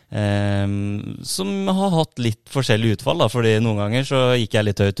 Ja. Som har hatt litt forskjellig utfall, da, fordi noen ganger så gikk jeg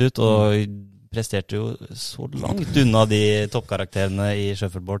litt høyt ut, og presterte jo så langt unna de toppkarakterene i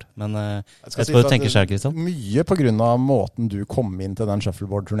shuffleboard. Men jeg vet hva du tenker selv, Kristian? Mye på grunn av måten du kom inn til den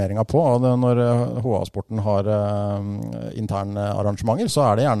shuffleboard-turneringen på. Og når HA-sporten har interne arrangementer, så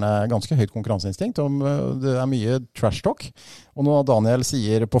er det gjerne ganske høyt konkurranseinstinkt. Det er mye trash talk. Og når Daniel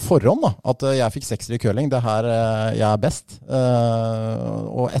sier på forhånd da, at jeg fikk 6 i curling, det her jeg er best.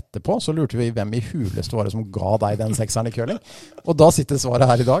 Og etterpå så lurte vi hvem i huleste var det som ga deg den 6-eren i curling. Og da sitter svaret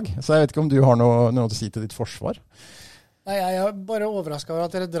her i dag. Så jeg vet ikke om du har noe til å si til ditt forsvar? Nei, jeg er bare overrasket over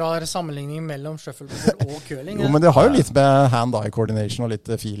at dere drar sammenligning mellom shuffleboard og curling. Jo, men det har jo litt med hand-eye coordination og litt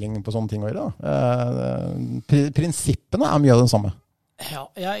feeling på sånne ting å gjøre. Prinsippene er mye av det samme. Ja,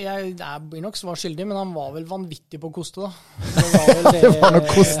 jeg blir nok svar skyldig, men han var vel vanvittig på å koste da. Det var nok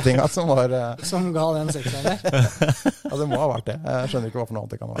kostinga som var... Som ga den 6-eren der. Ja, det må ha vært det. Jeg skjønner ikke hva for noe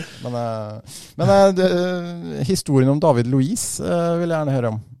annet det kan være. Men historien om David Louise vil jeg gjerne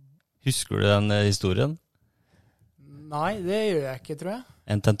høre om. Husker du den historien? Nei, det gjør jeg ikke, tror jeg.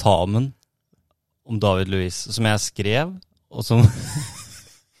 En tentamen om David Louise, som jeg skrev, og som...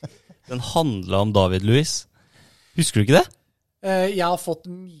 Den handlet om David Louise. Husker du ikke det? Jeg har fått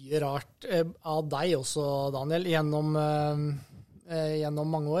mye rart av deg også, Daniel, gjennom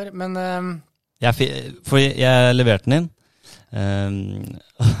mange år, men... Jeg leverte den inn,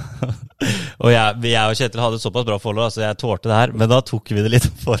 og jeg og Kjetil hadde såpass bra forhold, altså jeg tålte det her, men da tok vi det litt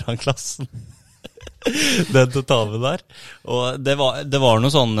foran klassen, den totalen der, og det var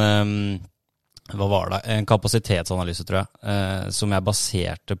noe sånn... Hva var det? En kapasitetsanalyse, tror jeg, som jeg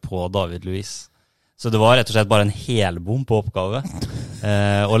baserte på David Louise. Så det var rett og slett bare en helbom på oppgave,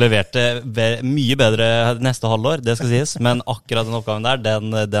 og leverte mye bedre neste halvår, det skal sies, men akkurat den oppgaven der,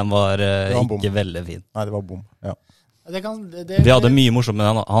 den var ikke veldig fin. Nei, det var bom, ja. Vi hadde mye morsomt med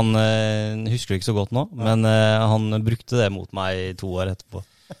den, han husker det ikke så godt nå, men han brukte det mot meg i 2 år etterpå.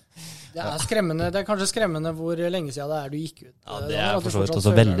 Det er skremmende, det er kanskje skremmende hvor lenge siden det er du gikk ut. Ja, det er for så vidt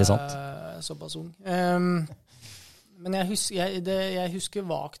også veldig sant. Såpass ung. Men jeg husker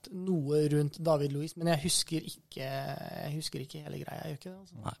vagt noe rundt David Louise, men jeg husker ikke hele greia. Jeg gjør ikke det,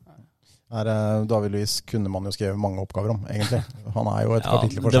 altså. Nei. David Louise kunne man jo skrive mange oppgaver om, egentlig. Han er jo et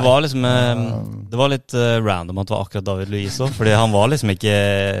kapittel for seg. Det var liksom, det var litt random at det var akkurat David Louise også, fordi han var liksom ikke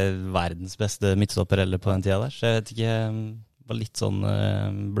verdens beste midtstopper eller på den tida der, så jeg vet ikke... Det var litt sånn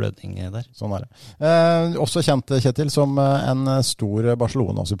blødning der. Sånn er det. Også kjent Kjetil som en stor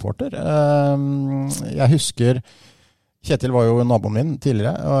Barcelona-supporter. Jeg husker, Kjetil var jo naboen min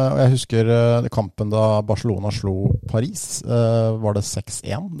tidligere, og jeg husker kampen da Barcelona slo Paris. Var det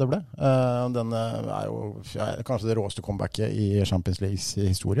 6-1 det ble? Den er jo kanskje det råeste comebacket i Champions Leagues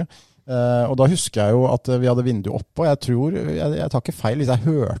historie. Og da husker jeg jo at vi hadde vinduet oppe, og jeg tar ikke feil hvis jeg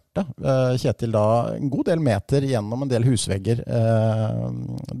hørte Kjetil da en god del meter gjennom en del husvegger.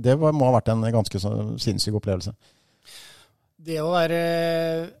 Det må ha vært en ganske sinnssyk opplevelse. Det å være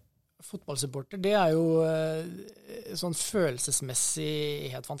fotballsupporter, det jo sånn følelsesmessig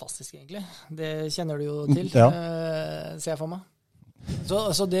helt fantastisk, egentlig. Det kjenner du jo til, ser jeg for meg.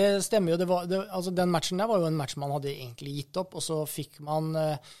 Så det stemmer jo. Altså den matchen der var jo en match man hadde egentlig gitt opp, og så fikk man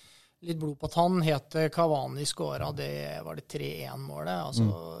litt blod på tann, het Cavani skåra, det var det 3-1-målet,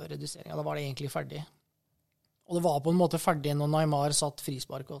 altså reduseringen. Da var det egentlig ferdig. Og det var på en måte ferdig når Neymar satt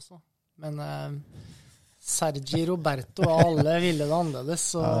frispark også. Men Sergi Roberto og alle ville det annerledes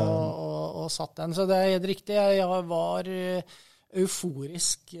og satt den. Så det helt riktig. Jeg var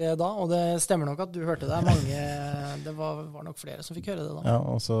euforisk da, og det stemmer nok at du hørte det. Det var nok flere som fikk høre det da. Ja,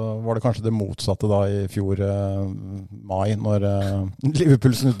 og så var det kanskje det motsatte da i fjor mai, når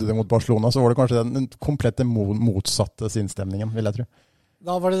Liverpool snudde det mot Barcelona, så var det kanskje den komplette motsatte sinnstemningen, vil jeg tro.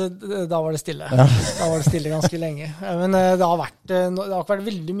 Da var det stille. Ja. Da var det stille ganske lenge. Men det har vært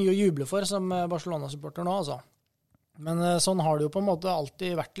veldig mye å juble for som Barcelona-supporter nå, altså. Men sånn har det jo på en måte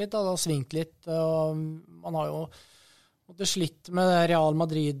alltid vært litt, da. Det har svingt litt, og man har jo slitt med Real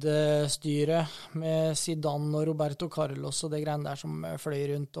Madrid-styret, med Zidane og Roberto Carlos og det greiene der som fløy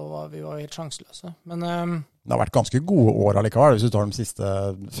rundt, og vi var helt sjanseløse. Men det har vært ganske gode år allikevel. Hvis du tar de siste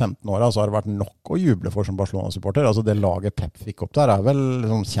 15 årene, så har det vært nok å juble for som Barcelona-supporter. Altså det laget Pep fikk opp der vel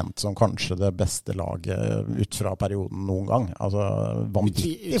liksom kjent som kanskje det beste laget ut fra perioden noen gang. Altså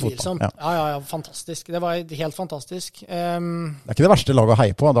vanvittig fotball. Ja, fantastisk. Det var helt fantastisk. Det ikke det verste laget å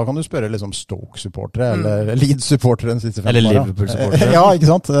heie på. Da kan du spørre liksom Stoke-supportere eller Leeds-supportere den siste 15 eller Liverpool-supportere. Ja, ikke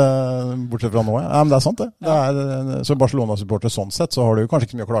sant? Bortsett fra nå. Ja, men det sant det. Så Barcelona-supportere sånn sett, så har du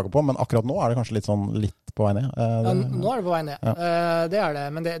kanskje ikke så mye å klage på, men akkurat nå det kanskje litt på vei ned. Ja, nå det på vei ned. Ja. Det det,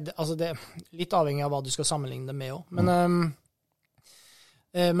 men det litt avhengig av hva du skal sammenligne det med også.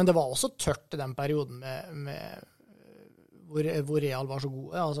 Men det var også tørt i den perioden hvor Real var så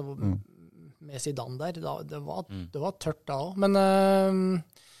gode, altså med Zidane der. Det var tørt da også. Men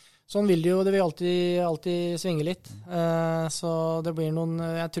sånn vil det vil alltid svinge litt. Så det blir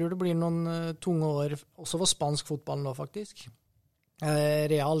jeg tror det blir noen tunge år, også for spansk fotball nå faktisk.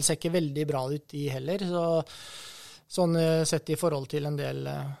 Real ser ikke veldig bra ut i heller, sånn sett i forhold til en del,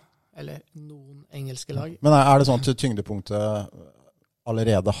 eller noen engelske lag. Men det sånn at tyngdepunktet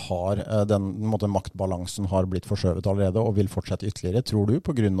allerede har, den maktbalansen har blitt forskjøvet allerede, og vil fortsette ytterligere, tror du,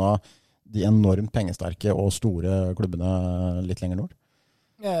 på grunn av de enormt pengesterke og store klubbene litt lenger nord?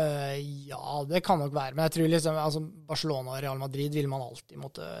 Ja, det kan nok være, men jeg tror liksom, altså Barcelona og Real Madrid vil man alltid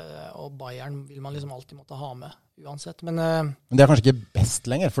måtte, og Bayern vil man liksom alltid måtte ha med, uansett. Men det kanskje ikke best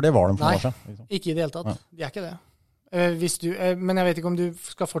lenger, for det var de for år siden. Nei, ikke i det hele tatt. De ikke det. Men jeg vet ikke om du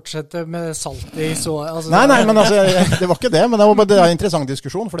skal fortsette med salt i så... Altså, nei, men altså, det var ikke det, men det en interessant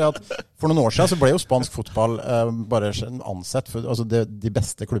diskusjon, fordi at for noen år siden så ble jo spansk fotball bare ansett, for, altså de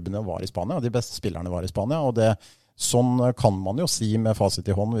beste klubbene var i Spania, og de beste spillerne var i Spania, og sånn kan man jo si med fasit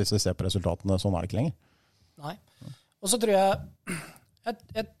i hånd hvis vi ser på resultatene, sånn det ikke lenger. Nei. Og så tror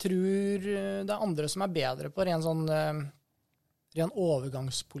jeg tror det andre som bedre på ren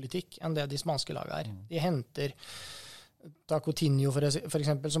overgangspolitikk enn det de spanske lagene De henter Coutinho for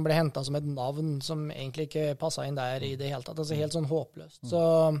eksempel, som ble hentet som et navn som egentlig ikke passet inn der i det hele tatt. Altså helt sånn håpløst. Så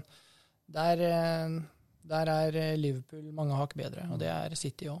der Liverpool mange hakk bedre, og det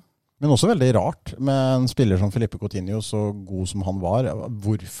City også. Men også veldig rart med en spiller som Felipe Coutinho, så god som han var.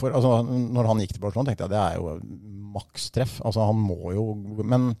 Hvorfor? Altså, når han gikk til Barcelona, tenkte jeg det jo makstreff. Altså, han må jo...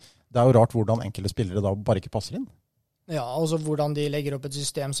 Men det jo rart hvordan enkelte spillere da bare ikke passer inn. Ja, og så hvordan de legger opp et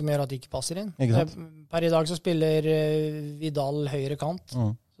system som gjør at de ikke passer inn. Ikke sant? Per i dag så spiller Vidal høyre kant.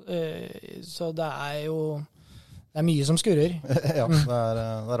 Så det jo... Det mye som skurrer. Ja,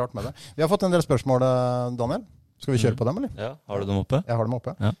 det rart med det. Vi har fått en del spørsmål, Daniel. Skal vi kjøre på dem, eller? Ja, har du dem oppe? Jeg har dem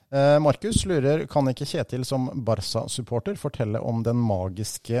oppe. Ja. Markus lurer, kan ikke Kjetil som Barca-supporter fortelle om den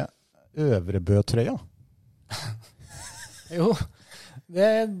magiske Øvrebø-trøya? Jo,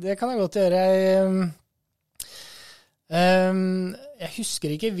 det kan jeg godt gjøre. Jeg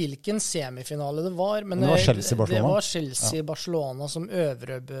husker ikke hvilken semifinale det var, men det var Chelsea-Barcelona. Det var Chelsea-Barcelona som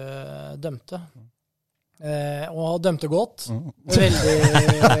Øvrebø dømte. Og dømte godt.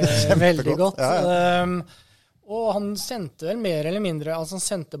 Veldig godt. Ja. Og han sendte vel mer eller mindre, altså han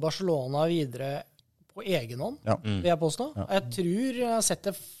sendte Barcelona videre på egen hånd, vil jeg påstå. Ja. Jeg tror jeg har sett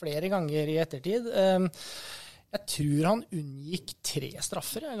det flere ganger i ettertid. Jeg tror han unngikk 3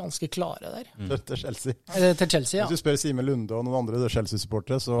 straffer, ganske klare der. Til Chelsea. Til Chelsea, ja. Hvis du spør Simen Lunde og noen andre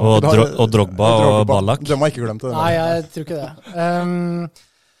Chelsea-supportere, så... Og Drogba og Ballack. De har ikke glemt det. Nei, jeg tror ikke det.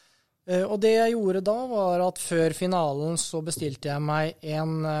 Og det jeg gjorde da var at før finalen så bestilte jeg meg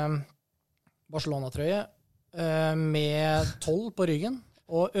en Barcelona-trøye med 12 på ryggen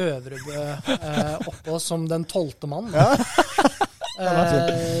og Øvrebø oppå som den 12. mann. Ja.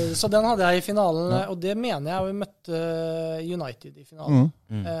 Så den hadde jeg i finalen, og det mener jeg vi møtte United i finalen.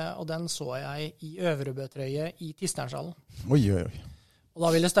 Og den så jeg i Øvrebø-trøye i Tisternsallen. Oi, oi, oi. Og da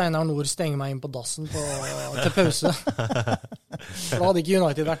ville Steinar Nord stenge meg inn på dassen til pause. For da hadde ikke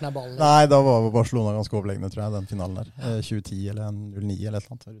United vært nær ballen. Nei, da var Barcelona ganske overlegne, tror jeg, den finalen der. 2010 eller 09 eller et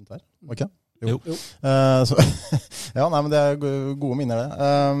eller annet rundt der. Ok? Jo. Så, ja, nei, men det er gode minner det.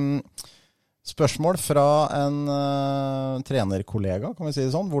 Spørsmål fra en trenerkollega, kan vi si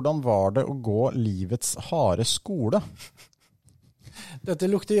det sånn. Hvordan var det å gå livets harde skole?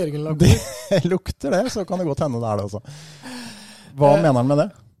 Dette lukter Jørgen Lager. Det lukter det, så kan det godt hende det er det også. Hva mener han med det?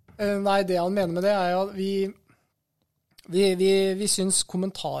 Nei, det han mener med det er at vi synes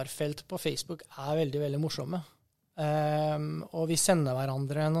kommentarfelt på Facebook er veldig, veldig morsomme. Og vi sender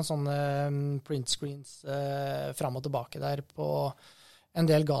hverandre noen sånne print screens fram og tilbake der på en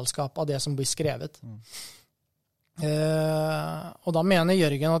del galskap av det som blir skrevet. Og da mener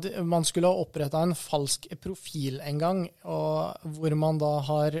Jørgen at man skulle ha opprettet en falsk profil en gang, og hvor man da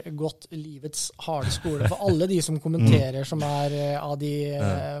har gått livets harde skole. For alle de som kommenterer som er av de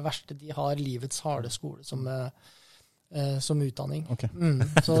verste, de har livets harde skole som utdanning. Okay.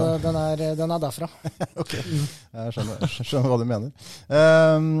 Så den er derfra. Ok, jeg skjønner hva du mener.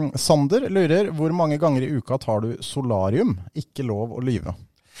 Sander lurer, hvor mange ganger i uka tar du solarium? Ikke lov å lyve.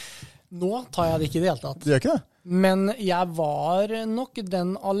 Nå tar jeg det ikke i det hele tatt. Du gjør ikke det? Men jeg var nok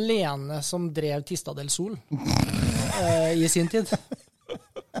den alene som drev Tista del Sol i sin tid.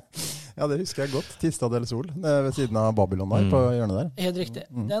 Ja, det husker jeg godt. Tista del Sol, ved siden av Babylon der, på hjørnet der. Helt riktig.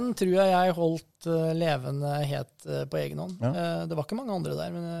 Den tror jeg holdt levende helt på egen hånd. Ja. Det var ikke mange andre der,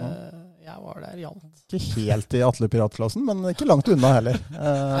 men jeg var der i alt. Ikke helt i Atle Piratklassen, men ikke langt unna heller.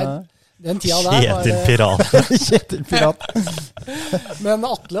 Nei, den tida der var Kjetil Pirat. Kjetil Pirat. Men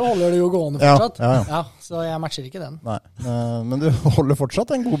Atle holder det jo gående fortsatt. Ja. Så jeg matcher ikke den. Nei, men du holder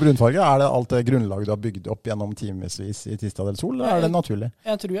fortsatt en god brunfarge. Er det alt det grunnlaget du har bygd opp gjennom timesvis i Tista del Sol, eller er det naturlig?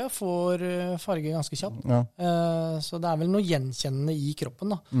 Jeg tror jeg får farge ganske kjapt. Ja. Så det er vel noe gjenkjennende i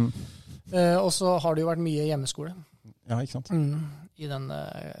kroppen da. Og så har det jo vært mye hjemmeskole. Ja, ikke sant? I den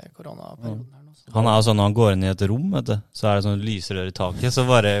koronaperioden her nå. Han er jo sånn, når han går inn i et rom, vet du, så er det sånn lysrør i taket, så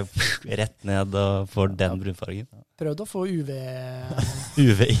bare rett ned og får den brunfargen. Prøvde å få UV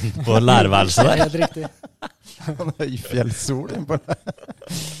inn på lærerværelset der. Helt riktig. Høyfjellssol innpå det.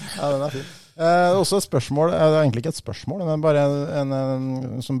 Ja, den er fin. Også et spørsmål, det er egentlig ikke et spørsmål, men bare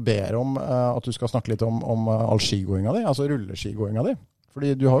en som ber om at du skal snakke litt om all skigåinga di, altså rulleskigåinga di.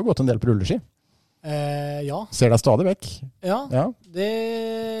 Fordi du har jo gått en del på rulleski. Ja. Ser deg stadig vekk? Ja.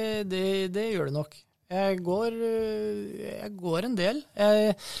 Det gjør det nok. Jeg går en del.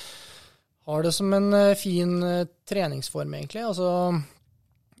 Jeg har det som en fin treningsform egentlig. Altså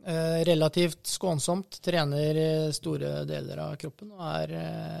relativt skånsomt, trener store deler av kroppen og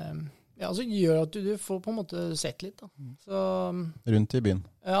altså gjør at du får på en måte sett litt da. Så, rundt i byen?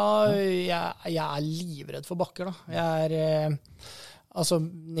 Ja, jeg er livredd for bakker da. Jeg altså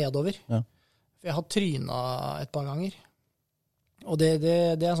nedover. Ja. For jeg har trynet et par ganger. Og det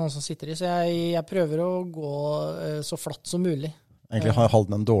er sånn som sitter i. Så jeg prøver å gå så flatt som mulig. Egentlig har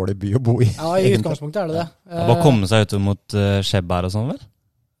Halden en dårlig by å bo i. Ja, i utgangspunktet er det det. Bare komme seg ut mot Skjebbær og sånn, vel?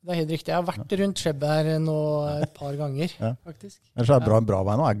 Det er helt riktig. Jeg har vært rundt Skjebbær nå et par ganger, faktisk. Ellers er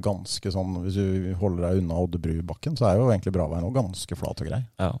Braveien nå ganske sånn, hvis du holder deg unna Oddebrubakken, så er jo egentlig Braveien nå ganske flat og grei.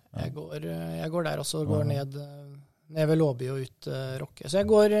 Ja. Jeg går der også, går ned ved Låby og ut Rokke. Så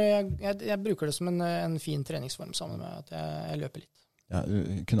jeg bruker det som en fin treningsform sammen med at jeg løper litt.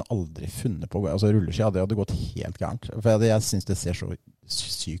 Jeg kunne aldri funnet på, altså rulleski, det hadde gått helt gærent. For jeg synes det ser så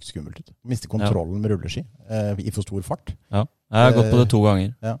sykt skummelt ut. Miste kontrollen med rulleski i for stor fart. Ja, jeg har gått på det 2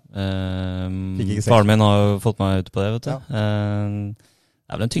 ganger. Ja. Faren min har jo fått meg ut på det, vet du. Ja.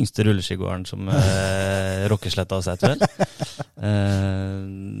 Det er vel den tyngste rulleskigården som Rokkesletta har sett, vel.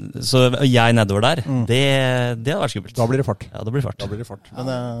 Så jeg nedover der, det hadde vært skummelt. Da blir det fart. Ja, da blir det fart. Men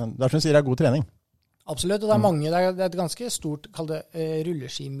det er som du sier, det er god trening. Absolutt, og det er mange, det er et ganske stort, kall det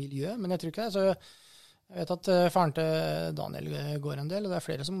rulleskimiljø, men jeg tror ikke det. Så jeg vet at faren til Daniel går en del, og det er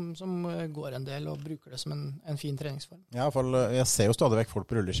flere som går en del og bruker det som en fin treningsform. Ja, jeg ser jo stadig vekk folk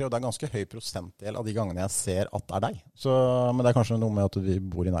på rulleski, og det er ganske høy prosentdel av de gangene jeg ser at det er deg. Så, men det er kanskje noe med at vi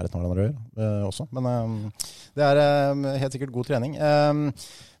bor i nærheten av hverandre også. Men det er helt sikkert god trening.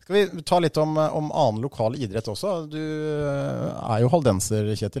 Skal vi ta litt om annen lokal idrett også? Du jo haldenser,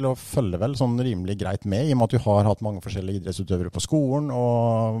 Kjetil, og følger vel sånn rimelig greit med, i og med at du har hatt mange forskjellige idrettsutøvere på skolen,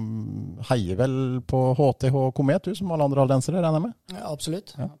 og heier vel på HTH Komet, du, som alle andre haldensere, regner jeg med? Ja,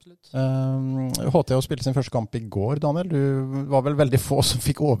 absolutt. Ja. Absolutt. HTH spilte sin første kamp i går, Daniel. Du var vel veldig få som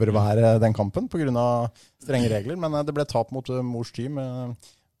fikk overvære den kampen på grunn av strenge regler, men det ble tap mot Mors Team.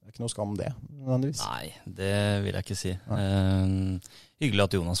 Det ikke noe skam det, nødvendigvis. Nei, det vil jeg ikke si. Hyggelig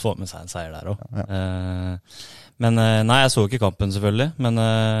at Jonas får med seg en seier der også. Ja. Men nei, jeg så ikke kampen selvfølgelig, men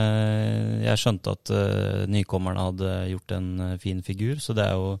jeg skjønte at nykommerne hadde gjort en fin figur, så det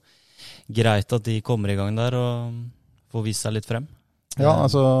jo greit at de kommer i gang der og får vise seg litt frem. Ja,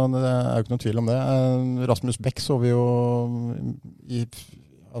 altså, det jo ikke noe tvil om det. Rasmus Beck så vi jo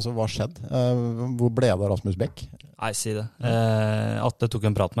altså, hva skjedde? Hvor ble det av Rasmus Beck? Nei, si det. Atle tok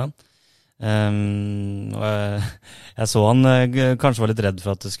en prat med han. Og jeg så han kanskje var litt redd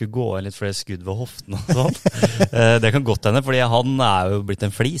for at det skulle gå litt flere skudd ved hoften og sånn. Det kan godt hende, fordi han jo blitt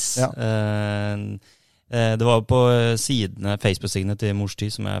en flis. Ja. Det var jo på Facebook-sidene til Mors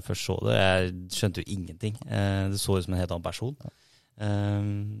Tid som jeg først så det. Jeg skjønte jo ingenting. Det så ut som en helt annen person.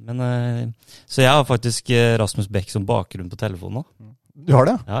 Så jeg har faktisk Rasmus Beck som bakgrunn på telefonen nå. Du har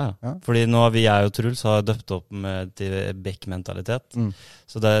det? Ja. Fordi nå har jeg og Truls har døpt opp til Beck-mentalitet.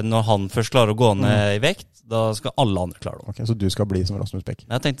 Så når han først klarer å gå ned i vekt, da skal alle andre klare det. Ok, så du skal bli som Rasmus Beck?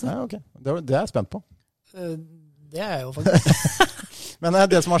 Jeg tenkte det. Ja, ok. Det jeg spent på. Det jeg jo faktisk. Men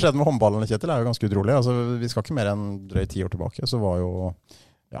det som har skjedd med håndballen, Kjetil, jo ganske utrolig. Altså, vi skal ikke mer enn drøyt 10 år tilbake, så var jo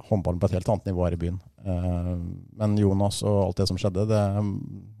håndballen på et helt annet nivå her i byen. Men Jonas og alt det som skjedde,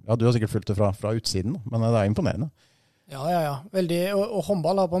 du har sikkert fulgt det fra utsiden, men det imponerende. Ja. Veldig, og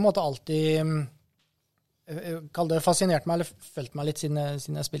håndball har på en måte alltid kall det fascinert meg, eller følt meg litt siden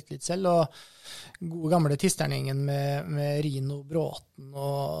jeg spilte litt selv, og gode gamle Tisterningen med Rino Bråten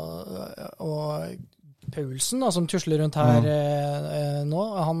og Paulsen, da, som tusler rundt her nå.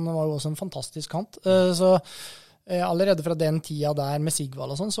 Han var jo også en fantastisk kant. Så allerede fra den tida der med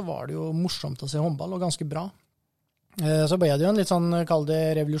Sigvald og sånn, så var det jo morsomt å se håndball, og ganske bra. Så ble det jo en litt sånn, kall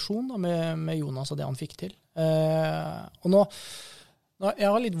det revolusjon da, med Jonas og det han fikk til. Og nå jeg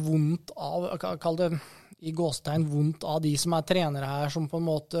har litt vondt av, kall det i gåstegn, vondt av de som trenere her, som på en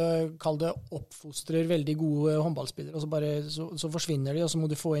måte, kall det oppfostrer veldig gode håndballspillere, og så forsvinner de, og så må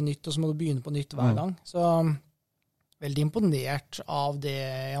du få inn nytt, og så må du begynne på nytt hver gang. Så veldig imponert av det,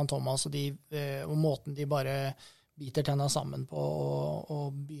 Jan Thomas, og måten de bare biter tenna sammen på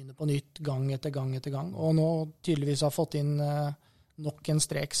og begynner på nytt gang etter gang etter gang. Og nå tydeligvis har fått inn nok en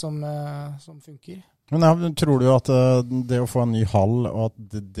strek som funker. Men tror du at det å få en ny hall, og at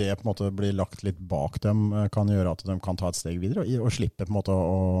det på en måte blir lagt litt bak dem, kan gjøre at de kan ta et steg videre, og slippe på en måte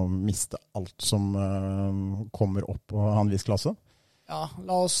å miste alt som kommer opp på en viss klasse? Ja,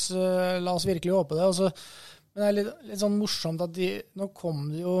 la oss virkelig håpe det. Også, men det litt sånn morsomt at nå kom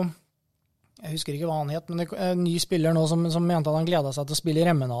det jo, jeg husker ikke hva han het, men det en ny spiller nå som mente at han gledet seg til å spille i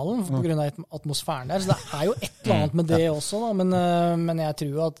Remmenhallen på grunn av atmosfæren der. Så det jo et eller annet med det også, da. Men jeg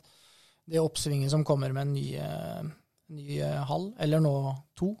tror at det oppsvinget som kommer med en ny hall, eller nå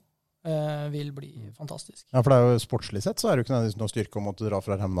 2, vil bli fantastisk. Ja, for det jo sportslig sett, så det jo ikke noe styrke om å dra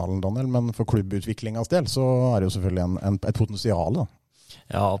fra Remmenhallen, Daniel, men for klubbutviklingens del, så det jo selvfølgelig et potensial, da.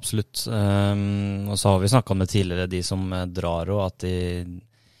 Ja, absolutt. Og så har vi snakket om det tidligere, de som drar, og at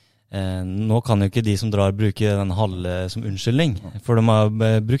nå kan jo ikke de som drar bruke den halve som unnskyldning, for de har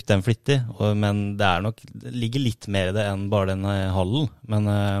brukt den flittig, men det ligger litt mer i det enn bare den hallen.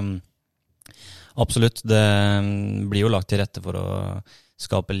 Men absolutt, det blir jo lagt til rette for å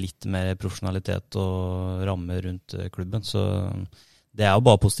skape litt mer profesjonalitet og ramme rundt klubben, så det jo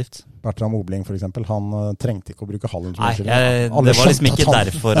bare positivt. Bertram Obling for eksempel, han trengte ikke å bruke hallen. Nei, det var liksom ikke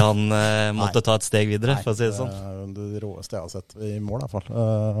derfor han måtte ta et steg videre, for å si det sånn. Det råeste jeg har sett i mål i hvert fall,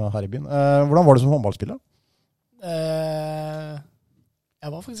 her i byen. Hvordan var du som håndballspiller?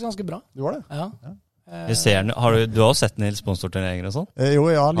 Jeg var faktisk ganske bra. Du var det? Ja. Du har sett den i sponsorturneringer og sånn? Jo,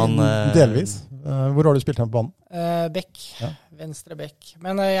 ja, delvis. Hvor har du spilt den på banen? Bekk, venstre bekk.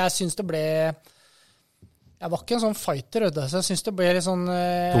 Men jeg synes det ble... Jeg var ikke en sånn fighter, så jeg synes det ble litt sånn...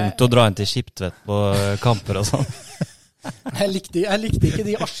 Tungt å dra inn til Skiptvet på kamper og sånn. Jeg likte ikke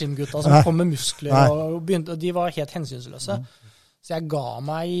de Askim-gutta som kom med muskler, og de var helt hensynsløse. Så jeg ga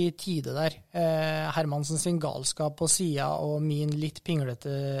meg i tide der. Hermansen sin galskap på siden, og min litt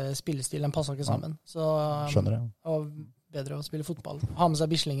pinglete spillestil, den passet ikke sammen. Så, skjønner jeg. Og bedre å spille fotball. Ha med seg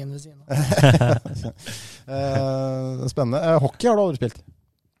bislingen ved siden av. Spennende. Hockey har du aldri spilt?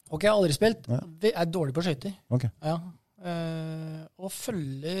 Hockey har jeg aldri spilt. Jeg dårlig på skøyter. Okay. Ja. Og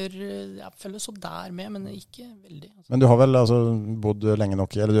følger så der med, men ikke veldig. Altså. Men du har vel bodd lenge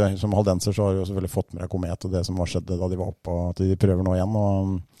nok, eller du som haldenser så har du jo selvfølgelig fått med deg Komet og det som var skjedd da de var oppe, og at de prøver nå igjen.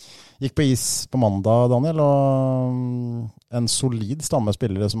 Og gikk på is på mandag, Daniel, og en solid stamme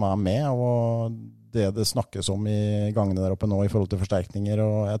spillere som med, og det snakkes om i gangene der oppe nå i forhold til forsterkninger,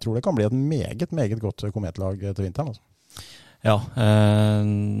 og jeg tror det kan bli et meget, meget godt Kometlag til vinteren. Altså. Ja,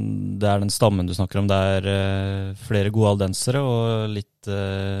 det den stammen du snakker om. Det flere gode aldensere og litt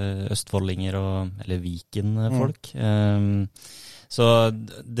østfoldinger eller Viken-folk. Så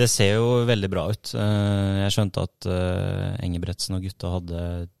det ser jo veldig bra ut. Jeg skjønte at Engebretsen og gutta hadde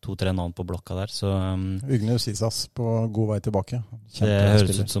 2-3 navn på blokka der. Så, Ugne Sisas på god vei tilbake. Det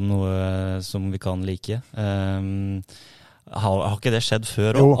høres ut som noe som vi kan like. Har ikke det skjedd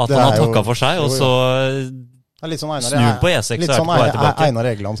før? Jo, at han har takket for seg, og så litt sånn snur på E6 litt sånn Einar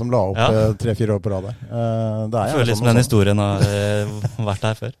Egeland som la opp 3-4 år på rad der. Føler liksom den historien har vært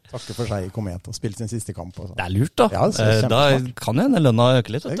der før. Takker for seg i Komet og spilt sin siste kamp. Også. Det lurt da. Ja, da kan jo en lønna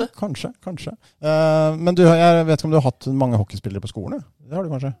øke litt, vet du. Kanskje. Men jeg vet ikke om du har hatt mange hockeyspillere på skolen? Det har du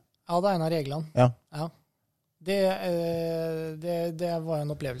kanskje? Ja, det Einar Egeland. Ja. Det var jo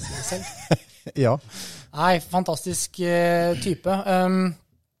en opplevelse i seg selv. Ja. Nei, fantastisk type.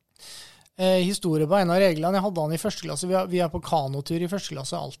 Historie på Einar Egeland. Jeg hadde han i første klasse. Vi på kanotur i første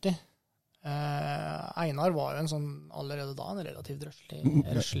klasse alltid. Einar var jo en sånn allerede da en relativt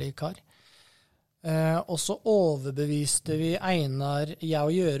røslig kar. Og så overbeviste vi Einar, jeg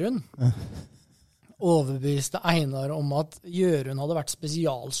og Jørund, overbeviste Einar om at Jørund hadde vært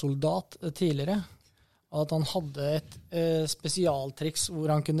spesialsoldat tidligere. Og at han hadde et spesialtriks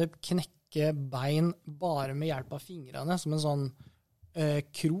hvor han kunne knekke bein bare med hjelp av fingrene, som en sånn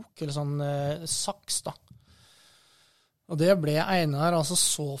krok, eller sånn saks da. Og det ble Einar altså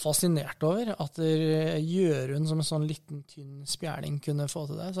så fascinert over, at Jørund som en sånn liten, tynn spjæling kunne få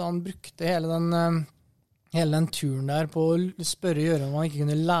til det. Så han brukte hele den turen der på å spørre Jørund om han ikke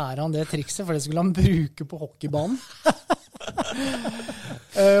kunne lære han det trikset, for det skulle han bruke på hockeybanen.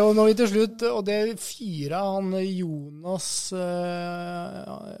 Og når vi til slutt, og det fyret han Jonas,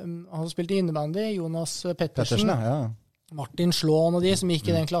 han spilte innebandy, Jonas Pettersen, ja. Martin Slån og de som gikk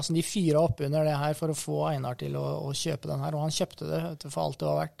i den klassen, de fyret opp under det her for å få Einar til å kjøpe den her, og han kjøpte det for alt det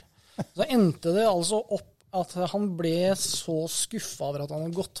var verdt. Så endte det altså opp at han ble så skuffet over at han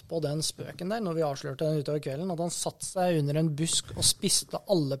hadde gått på den spøken der, når vi avslørte den utover kvelden, at han satt seg under en busk og spiste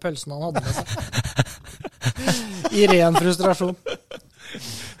alle pølsene han hadde med seg. I ren frustrasjon.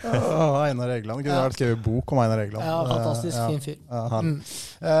 Einar Egeland. Kunne vært skrevet bok om Einar Egeland. Ja, fantastisk fin fyr.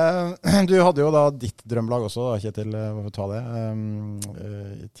 Du hadde jo da ditt drømmelag også, da, Kjetil, for å ta det,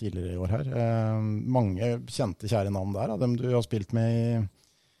 tidligere i år her. Mange kjente kjære navn der, av dem du har spilt med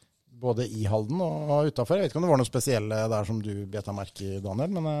både i Halden og utenfor. Jeg vet ikke om det var noe spesielle der som du bet deg merke i,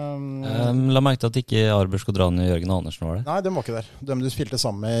 Daniel, men la merke til at ikke Arbers og Drane Jørgen Andersen var det. Nei, den var ikke der. Dem du spilte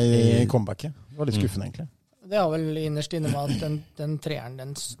sammen med i comebacket. Det var litt skuffende, egentlig. Det har vel innerst inne med at den treeren, den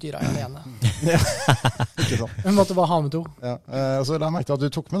styrer jeg alene. Ja, ikke sant. Vi måtte bare ha med to. Ja, og så la jeg merke til at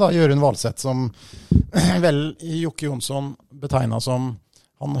du tok med da Jørund Valseth, som vel Jokke Jonsson betegnet som,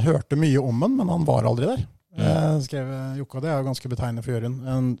 han hørte mye om den, men han var aldri der. Skrev Jokke, det jo ganske betegnende for Jørund.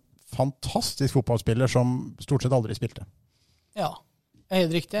 En fantastisk fotballspiller som stort sett aldri spilte. Ja,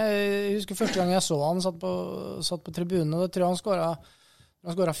 helt riktig. Jeg husker første gang jeg så han satt på tribunen, og da tror jeg han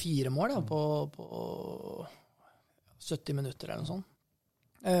skåret 4 mål på 70 minutter eller noe sånt.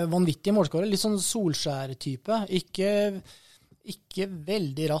 Vanvittig målskårer, litt sånn Solskjær-type. Ikke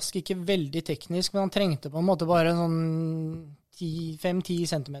veldig rask, ikke veldig teknisk, men han trengte på en måte bare sånn 5-10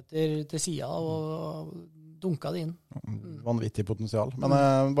 centimeter til siden og dunka det inn. Vanvittig potensial. Men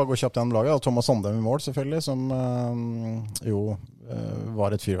bare gå kjapt gjennom laget. Thomas Sandem i mål, selvfølgelig, som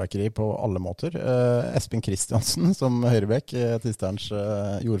var et fyrverkeri på alle måter. Espen Kristiansen som høyrebekk, Tisterens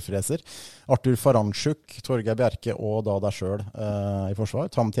jordfreser. Arthur Faranchuk, Torgeir Bjerke og da deg selv i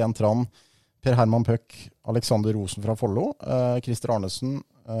forsvar. Tamtien Tran, Per Herman Pøck, Alexander Rosen fra Follo, Christer Arnesen,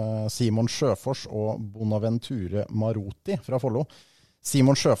 Simon Sjøfors og Bonaventure Maroti fra Follo.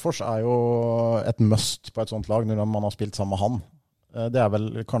 Simon Sjøfors jo et must på et sånt lag når man har spilt sammen med han. Det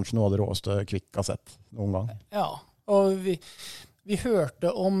vel kanskje noe av det råeste Kvikk har sett noen gang. Ja, og vi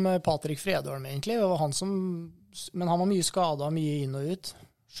hørte om Patrick Fredholm egentlig. Det var han men han var mye skadet, mye inn og ut.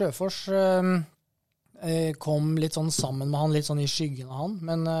 Sjøfors kom litt sånn sammen med han, litt sånn i skyggen av han,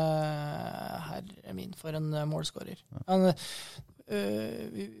 men herre min, for en målskårer.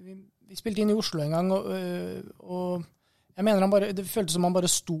 Vi spilte inn i Oslo en gang, og jeg mener det føltes som han bare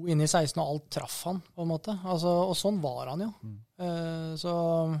sto inn i 16 og alt traff han, på en måte. Altså, og sånn var han jo. Så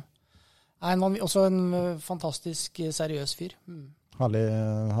Også en fantastisk seriøs fyr.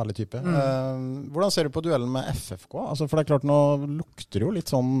 Herlig type. Hvordan ser du på duellen med FFK? Altså, for det klart, nå lukter jo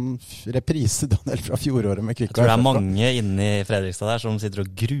litt sånn reprise, Daniel, fra fjoråret med Kvikk og FFK. Jeg tror det mange inne i Fredrikstad der som sitter og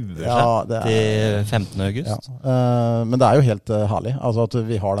gruer seg til 15. august. Ja. Men det jo helt herlig, altså at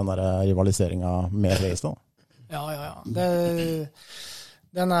vi har den der rivaliseringen med Fredrikstad. Ja.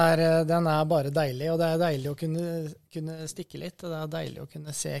 Den bare deilig, og det deilig å kunne stikke litt, og det deilig å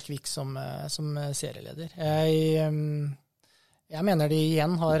kunne se Kvikk som serieleder. Jeg mener de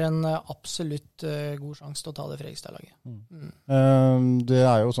igjen har en absolutt god sjanse til å ta det Fredrikstad-laget. Det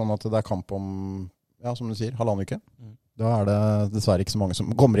jo sånn at det kamp om, som du sier, 1,5 uke. Da det dessverre ikke så mange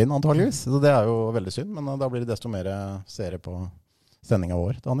som kommer inn, antageligvis. Så det jo veldig synd, men da blir det desto mer seere på sendingen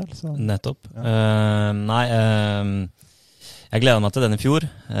vår, Daniel. Så. Nettopp. Jeg gleder meg til den i fjor,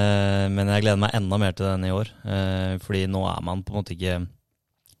 men jeg gleder meg enda mer til den i år. Fordi nå man på en måte ikke...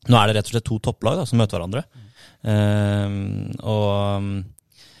 Nå det rett og slett 2 topplag som møter hverandre.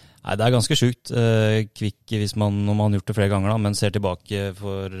 Det ganske sjukt. Kvikk, når man har gjort det flere ganger, men ser tilbake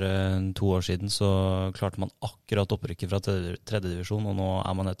for 2 år siden, så klarte man akkurat opprykket fra 3. divisjon, og nå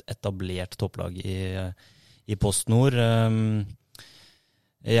man et etablert topplag i Post Nord.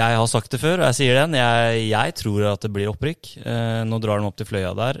 Jeg har sagt det før, og jeg sier den. Jeg tror at det blir opprykk. Nå drar de opp til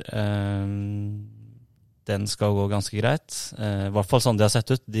Fløya der. Den skal gå ganske greit. I hvert fall sånn de har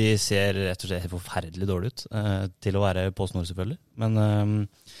sett ut. De ser rett og slett forferdelig dårlig ut, til å være Post Nord selvfølgelig. Men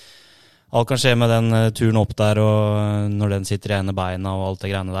alt kan skje med den turen opp der, og når den sitter i ene beina og alt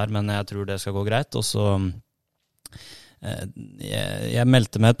det greiene der. Men jeg tror det skal gå greit. Og så jeg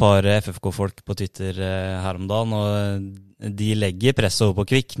meldte med et par FFK-folk på Twitter her om dagen, og de legger presset over på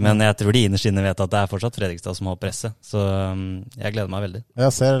Kvikk, men jeg tror de innerst inne vet at det fortsatt Fredrikstad som har presset, så jeg gleder meg veldig.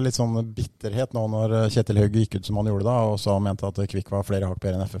 Jeg ser litt sånn bitterhet nå når Kjetil Høgh gikk ut som han gjorde da, og så mente at Kvikk var flere hakk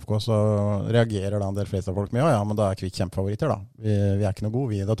bedre enn FFK, så reagerer da en del Fredrikstad-folk med, men da Kvikk kjempefavoritter da. Vi ikke noe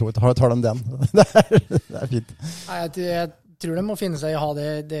gode, da tar de den. det fint. Jeg tror de må finne seg i å ha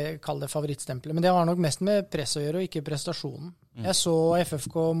det kall det favorittstempelet, men det har nok mest med press å gjøre, og ikke prestasjonen. Jeg så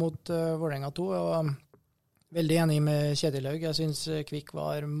FFK mot Vålerenga 2, og veldig enig med Kjetil Høgh. Jeg synes Kvikk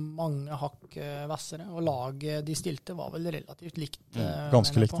var mange hakk vassere, og laget de stilte var vel relativt likt.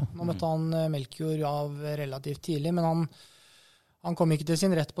 Ganske likt. Nå møtte han Melkjord av relativt tidlig, men han kom ikke til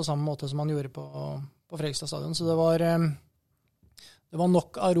sin rett på samme måte som han gjorde på Fredrikstad stadion, så det var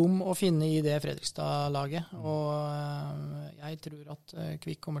nok av rom å finne i det Fredrikstad-laget, og jeg tror at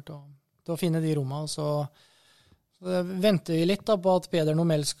Kvikk kommer til å finne de rommene, så venter vi litt da på at Peder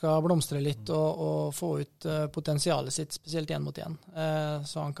Nomel skal blomstre litt og få ut potensialet sitt, spesielt 1 mot 1,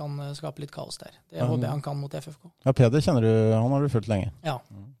 så han kan skape litt kaos der. Det håper jeg han kan mot FFK. Ja, Peder kjenner du, han har du fulgt lenge. Ja.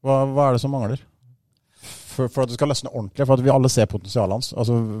 Hva det som mangler? For at det skal løsne ordentlig, for at vi alle ser potensialet hans,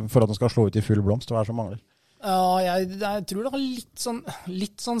 altså for at han skal slå ut i full blomst, hva det som mangler? Ja, jeg tror det har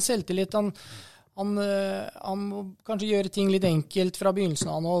litt sånn selvtillit. Han må kanskje gjøre ting litt enkelt fra begynnelsen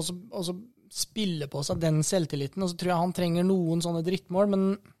av, og så spille på seg den selvtilliten, og så tror jeg han trenger noen sånne drittmål, men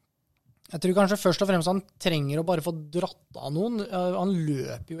jeg tror kanskje først og fremst han trenger å bare få dratt av noen. Han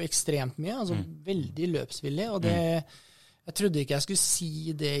løper jo ekstremt mye, altså veldig løpsvillig, og jeg trodde ikke jeg skulle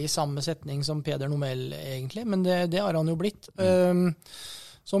si det i samme setning som Peder Nomel egentlig, men det har han jo blitt.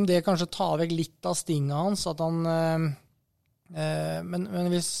 Så om det kanskje tar vekk litt av stinget hans, at han men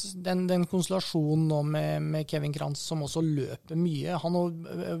hvis den konstellasjonen nå med Kevin Krantz som også løper mye, han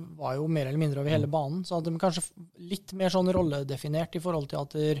var jo mer eller mindre over hele banen, så at de kanskje litt mer sånn rolledefinert i forhold til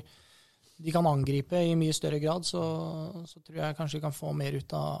at de kan angripe i mye større grad, så tror jeg kanskje vi kan få mer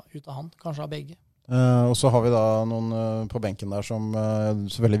ut av han, kanskje av begge. Og så har vi da noen på benken der som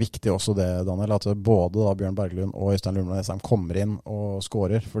så veldig viktig også det, Daniel, at både da Bjørn Berglund og Øystein Lundland kommer inn og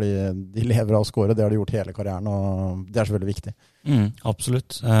skårer, fordi de lever av å skåre, det har de gjort hele karrieren, og det så veldig viktig.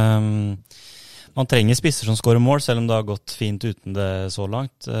 Absolutt. Man trenger spisser som skårer mål, selv om det har gått fint uten det så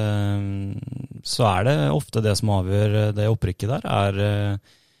langt. Så det ofte det som avgjør det opprykket der,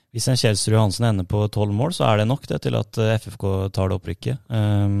 hvis en Kjelsrud Johansen ender på 12 mål, så det nok det til at FFK tar det opprykket.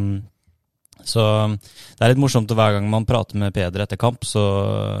 Så det litt morsomt, og hver gang man prater med Peder etter kamp, så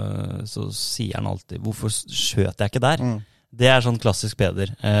sier han alltid, hvorfor skjøt jeg ikke der? Det sånn klassisk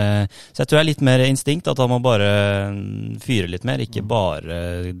Peder. Så jeg tror det litt mer instinkt, at han må bare fyre litt mer, ikke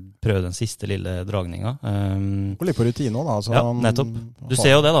bare prøve den siste lille dragninga. Gå litt på rutine også, da. Altså, ja, nettopp. Du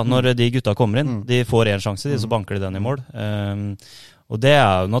ser jo det da, når de gutta kommer inn, de får en sjanse, så banker de den i mål. Og det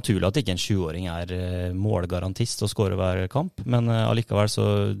jo naturlig at ikke en 20-åring målgarantist og skårer hver kamp, men allikevel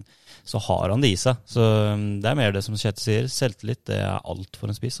så har han det i seg. Så det mer det som Kjetil sier, selvtillit, det alt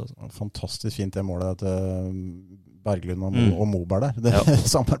for en spiss. Altså. Fantastisk fint det målet til Berglund og Moberg der. Det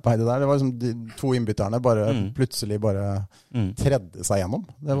samarbeidet der, det var liksom de to innbytterne plutselig tredde seg gjennom.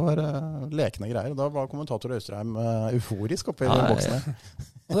 Det var lekende greier. Da var kommentator Øystein euforisk oppe i boksen her.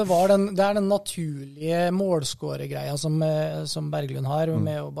 Og det den naturlige målskåregreia som Berglund har,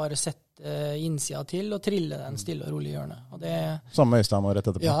 med å bare sette innsida til og trille den stille og rolig i hjørnet. Og det, samme Øystein og rett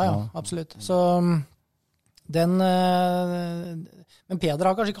etterpå. Ja, absolutt. Så men Peder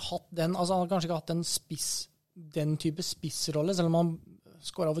har kanskje ikke hatt den, altså han har kanskje ikke hatt den type spissrolle, selv om han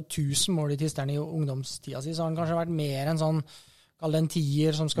skåret over 1000 mål i Tisteren i ungdomstida si, så har han kanskje vært mer en sånn, kall det en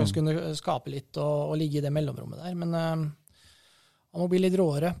tier som skal kunne skape litt og ligge i det mellomrommet der, men han må bli litt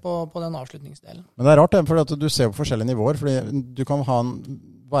råere på den avslutningsdelen. Men det rart, for at du ser på forskjellige nivåer, fordi du kan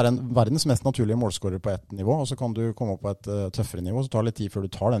være en verdens mest naturlige målskårer på ett nivå, og så kan du komme opp på et tøffere nivå, så tar det litt tid før du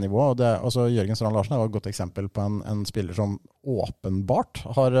tar det nivået. Og altså, Jørgen Strand Larsen er et godt eksempel på en spiller som åpenbart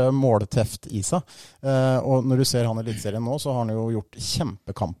har målteft i seg. Og når du ser han i Eliteserien nå, så har han jo gjort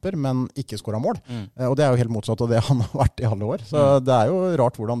kjempekamper, men ikke skåret mål. Og det er jo helt motsatt av det han har vært i alle år. Så det er jo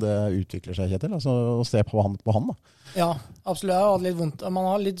rart hvordan det utvikler seg, Kjetil. Altså, å se på han da. Ja, absolutt. Jeg har hatt litt vondt.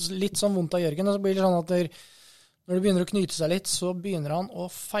 Man har litt sånn vondt av Jørgen, og så blir det sånn at når det begynner å knyte seg litt, så begynner han å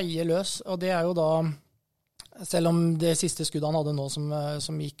feie løs, og det er jo da, selv om det siste skuddet han hadde nå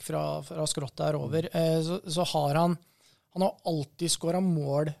som gikk fra skrått der over, så har han har alltid skåret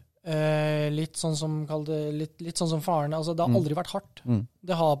mål litt sånn som litt sånn som faren, altså det har aldri vært hardt.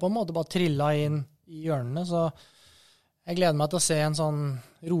 Det har på en måte bare trillet inn i hjørnene, så jeg gleder meg til å se en sånn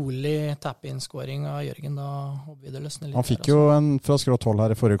rolig tap-in-skåring av Jørgen, da håper vi det løsner litt. Han fikk jo en fra skrått hold her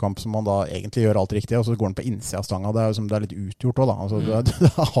i forrige kamp som han da egentlig gjør alt riktig, og så går han på innsida av stanga. Det er jo det er litt utgjort også da. Altså,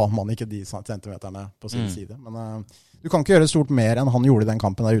 da har man ikke de centimeterne på sin side. Men du kan ikke gjøre stort mer enn han gjorde i den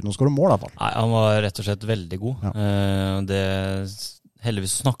kampen der uten å skåre mål i hvert fall. Nei, han var rett og slett veldig god. Ja.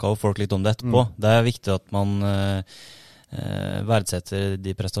 Heldigvis snakket jo folk litt om det etterpå. Det er viktig at man verdsetter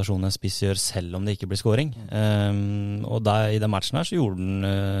de prestasjonene spiss gjør selv om det ikke blir scoring. Og i den matchen her så gjorde den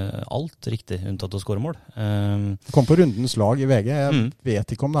alt riktig, unntatt å score mål. Kom på rundens lag i VG. Jeg vet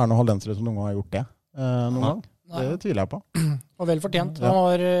ikke om det er noen halvdensere som noen gang har gjort det noen gang. Det tviler jeg på. Og vel fortjent.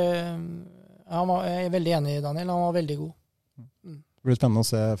 Jeg er veldig enig, Daniel. Han var veldig god. Det blir spennende å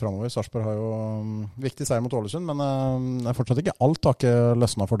se fremover. Sarpsborg har jo viktig seier mot Ålesund, men det er fortsatt ikke alt har ikke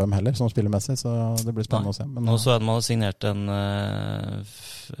løsnet for dem heller, som spillemessig, så det blir spennende å se. Men, og så hadde man signert en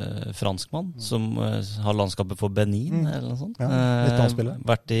franskmann som har landskapet for Benin, eller noe sånt. Ja, litt anspiller.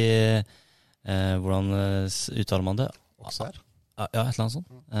 Vært i, hvordan uttaler man det? Auxerre. Ja, et eller annet sånt.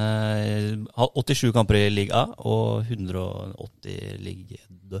 Har 87 kamper i Liga A, og 180 Liga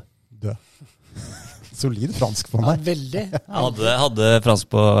død. Solid fransk på meg. Ja, veldig. Jeg hadde fransk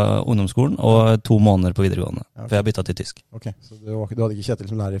på ungdomsskolen og 2 måneder på videregående, for jeg byttet til tysk. Ok, så du hadde ikke Kjetil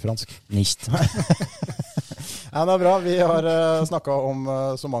som lærer i fransk? Nicht. Ja, det er bra. Vi har snakket om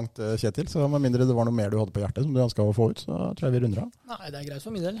så mangt, Kjetil, så med mindre det var noe mer du hadde på hjertet som du ønsket å få ut, så tror jeg vi runder av. Nei, det er greit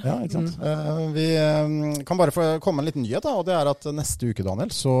for min del. Ja, ikke sant. Vi kan bare få komme en liten nyhet da, og det er at neste uke,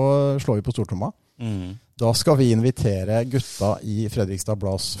 Daniel, så slår vi på stortromma. Da skal vi invitere gutta i Fredrikstad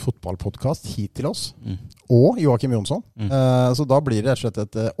Blads fotballpodcast hit til oss, og Joakim Jonsson. Så da blir det rett og slett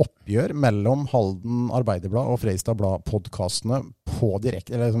et oppgjør mellom Halden Arbeiderblad og Fredrikstad Blad-podcastene på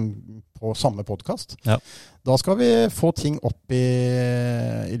direkte, eller på samme podcast. Ja. Da skal vi få ting opp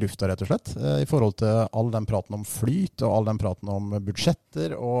i lufta, rett og slett, i forhold til all den praten om flyt, og all den praten om budsjetter,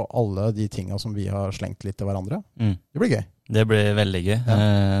 og alle de tingene som vi har slengt litt til hverandre. Det blir gøy. Det blir veldig gøy. Ja.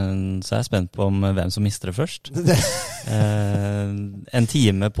 Så jeg er spent på hvem som mister det først. En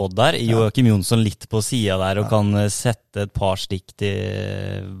time på der. Joakim Jonsson litt på siden der og kan sette et par stikk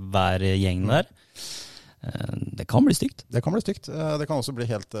til hver gjeng der. Det kan bli stygt. Det kan bli stygt. Det kan også bli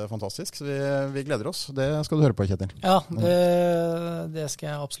helt fantastisk. Så vi gleder oss. Det skal du høre på, Kjetil. Ja, det skal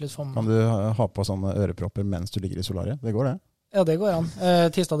jeg absolutt få med. Kan du ha på sånne ørepropper mens du ligger i solariet? Det går det? Ja, det går an.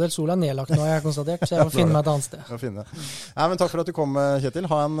 Tisdag del Sol er nedlagt nå, jeg har konstatert, så jeg må finne meg et annet sted. Ja, men takk for at du kom, Kjetil.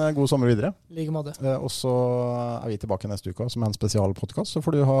 Ha en god sommer videre. Like måte. Og så er vi tilbake neste uke som en spesialpodcast, så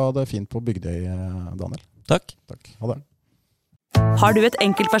får du ha det fint på Bygdøy, Daniel. Takk. Ha det. Har du et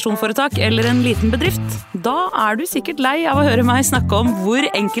enkeltpersonforetak eller en liten bedrift? Da er du sikkert lei av å høre meg snakke om hvor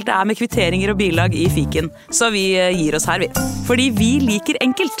enkelt det er med kvitteringer og bilag i fiken. Så vi gir oss her, vi. Fordi vi liker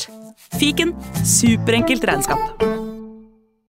enkelt. Fiken, superenkelt regnskap.